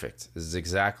perfect. This is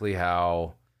exactly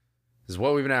how. This is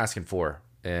what we've been asking for.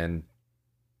 And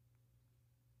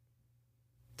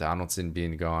Donaldson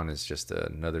being gone is just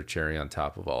another cherry on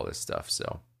top of all this stuff.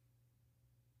 So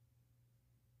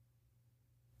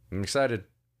I'm excited.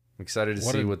 I'm excited to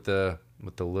see what the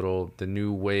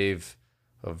new wave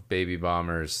of baby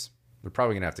bombers. They're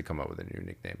probably gonna have to come up with a new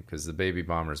nickname because the baby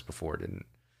bombers before didn't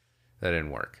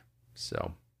work.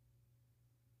 So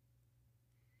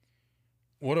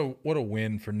what a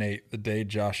win for Nate the day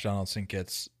Josh Donaldson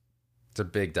gets a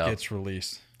big dub. Gets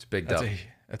released. It's a big dub.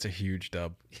 That's a huge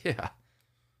dub. Yeah.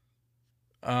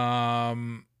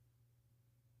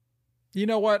 You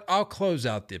know what? I'll close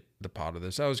out the pot of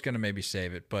this. I was gonna maybe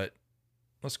save it, but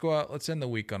let's go out. Let's end the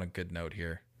week on a good note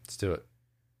here. Let's do it.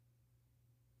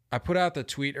 I put out the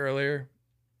tweet earlier,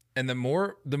 and the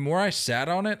more I sat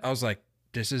on it, I was like,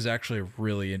 this is actually a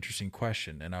really interesting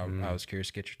question, and I was curious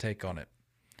to get your take on it.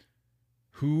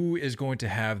 Who is going to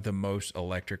have the most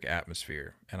electric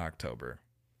atmosphere in October?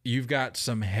 You've got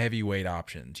some heavyweight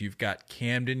options. You've got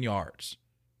Camden Yards,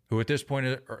 who at this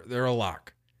point, they're a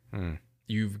lock.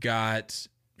 You've got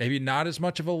maybe not as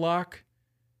much of a lock.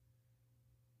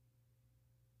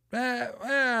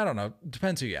 I don't know.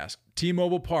 Depends who you ask.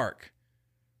 T-Mobile Park,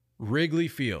 Wrigley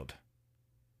Field,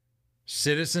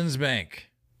 Citizens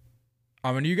Bank.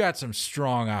 I mean, you got some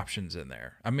strong options in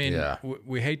there. I mean,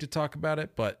 we hate to talk about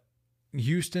it, but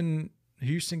Houston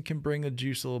can bring the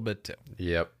juice a little bit too.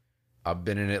 Yep. I've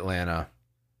been in Atlanta.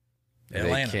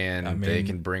 They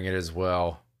can bring it as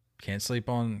well. Can't sleep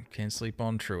on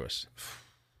Truist.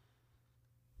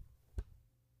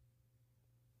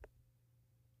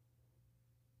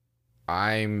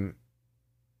 I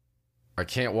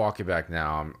can't walk it back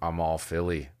now. I'm all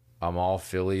Philly.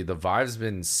 The vibe's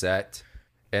been set,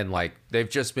 and like they've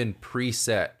just been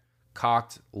preset,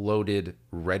 cocked, loaded,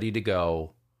 ready to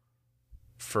go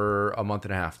for a month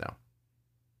and a half now.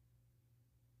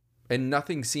 And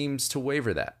nothing seems to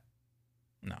waver that.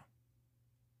 No.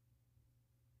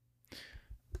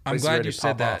 I'm glad you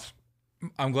said that.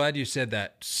 I'm glad you said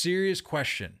that. Serious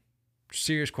question.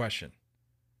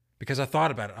 Because I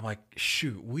thought about it. I'm like,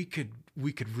 shoot, we could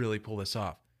really pull this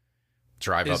off.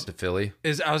 Drive up to Philly.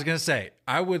 I was gonna say,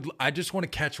 I just want to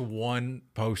catch one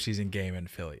postseason game in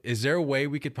Philly. Is there a way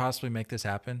we could possibly make this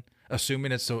happen?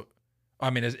 Assuming it's so,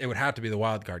 I mean, it would have to be the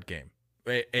wild card game,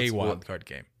 a wild card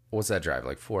game. What's that drive,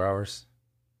 like 4 hours?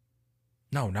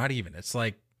 No, not even. It's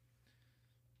like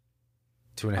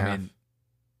 2.5. I mean,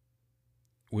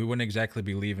 we wouldn't exactly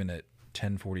be leaving at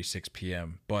 10:46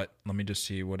 p.m. But let me just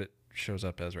see what it shows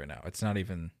up as right now. It's not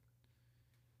even.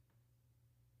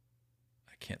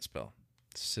 I can't spell.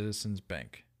 Citizens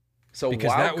Bank. So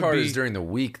wild card is during the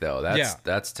week, though.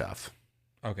 That's tough.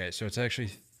 Okay, so it's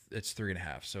actually it's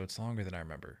 3.5. So it's longer than I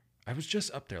remember. I was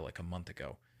just up there like a month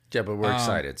ago. Yeah, but we're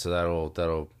excited, so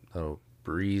that'll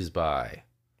breeze by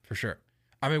for sure.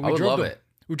 I mean, we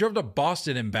drove to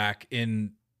Boston and back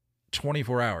in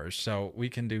 24 hours, so we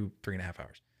can do 3.5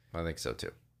 hours. I think so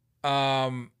too.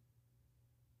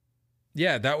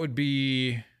 Yeah, that would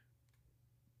be.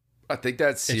 I think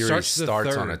that series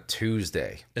starts on a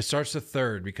Tuesday. It starts the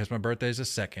 3rd because my birthday is the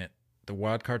 2nd. The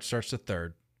wild card starts the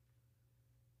 3rd,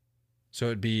 so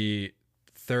it'd be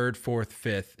 3rd, 4th,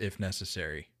 5th if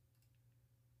necessary.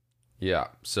 Yeah,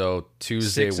 so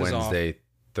Tuesday, Wednesday,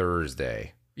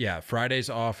 Thursday. Yeah, Friday's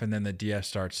off, and then the DS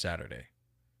starts Saturday.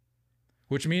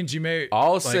 Which means you may...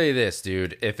 I'll say this,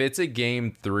 dude. If it's a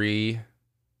game 3,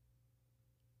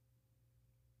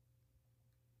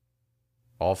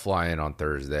 I'll fly in on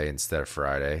Thursday instead of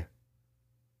Friday.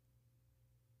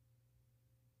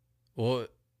 Well,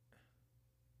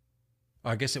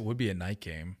 I guess it would be a night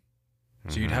game.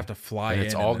 So you'd have to fly in.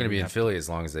 It's all going to be in Philly as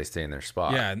long as they stay in their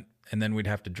spot. Yeah, and then we'd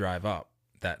have to drive up.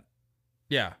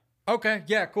 Yeah. Okay.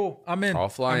 Yeah. Cool. I'm in. I'll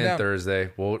fly in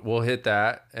Thursday. We'll hit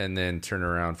that and then turn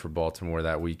around for Baltimore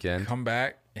that weekend. Come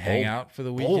back, hang out for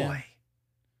the weekend.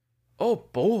 Oh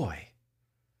boy.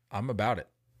 I'm about it.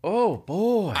 Oh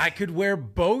boy. I could wear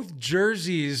both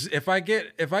jerseys if I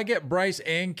get Bryce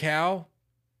and Cal.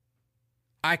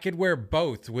 I could wear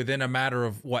both within a matter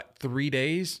of 3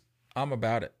 days. I'm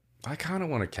about it. I kind of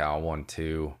want a Cal one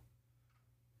too.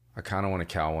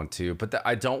 But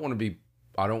I don't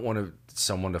want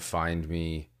someone to find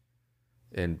me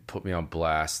and put me on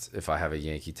blast if I have a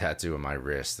Yankee tattoo on my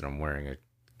wrist and I'm wearing a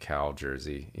Cal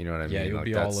jersey. You know what I mean? Yeah, you'll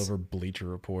be all over Bleacher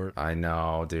Report. I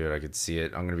know, dude. I could see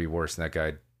it. I'm going to be worse than that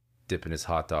guy, dipping his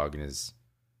hot dog in his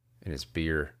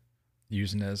beer.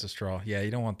 Using it as a straw. Yeah,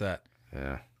 you don't want that.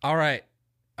 Yeah. All right.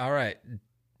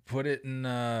 Put it in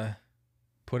the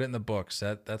books.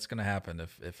 That's gonna happen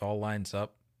if all lines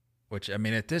up. Which, I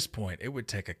mean, at this point, it would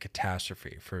take a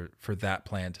catastrophe for that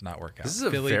plan to not work out. This is a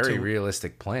very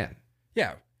realistic plan.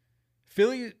 Yeah.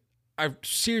 Philly, I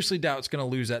seriously doubt it's going to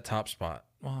lose that top spot.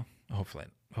 Well, hopefully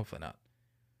not.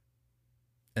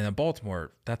 And then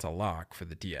Baltimore, that's a lock for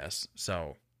the DS.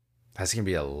 So that's going to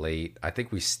be a late. I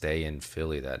think we stay in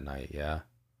Philly that night, yeah.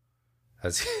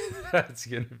 That's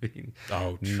going to be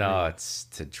nuts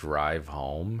to drive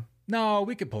home. No,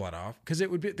 we could pull it off because it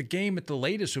would be the game at the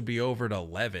latest would be over at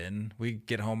 11. We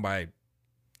get home by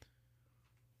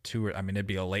 2. I mean, it'd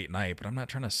be a late night, but I'm not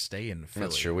trying to stay in Philly.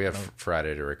 That's true. We have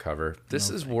Friday to recover. This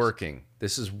is working.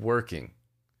 This is working.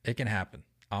 It can happen.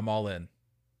 I'm all in.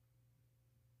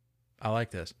 I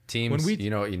like this. Teams, you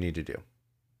know what you need to do.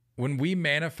 When we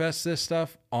manifest this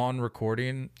stuff on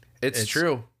recording, it's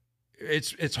true.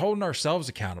 It's holding ourselves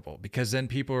accountable because then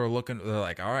people are looking. They're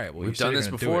like, all right, well, we've done this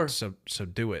before, so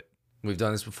do it. We've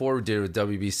done this before. We did it with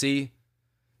WBC.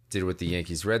 Did it with the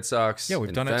Yankees, Red Sox. Yeah,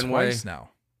 we've done it twice now.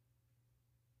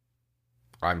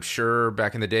 I'm sure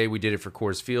back in the day we did it for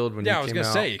Coors Field when you came out. Yeah, I was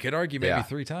gonna say you could argue maybe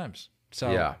 3 times.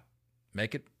 So yeah,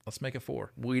 let's make it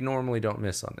 4. We normally don't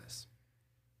miss on this.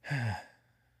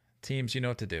 Teams, you know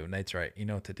what to do. Nate's right. You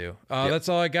know what to do. That's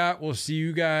all I got. We'll see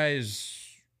you guys.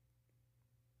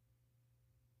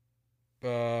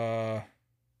 I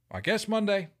guess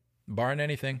Monday, barring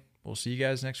anything. We'll see you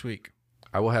guys next week.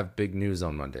 I will have big news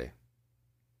on Monday.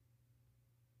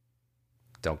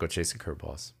 Don't go chasing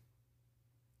curveballs.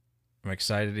 I'm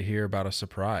excited to hear about a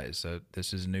surprise.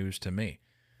 This is news to me.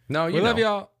 No, we love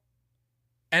y'all.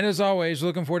 And as always,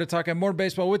 looking forward to talking more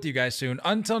baseball with you guys soon.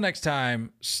 Until next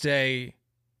time, stay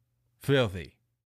filthy.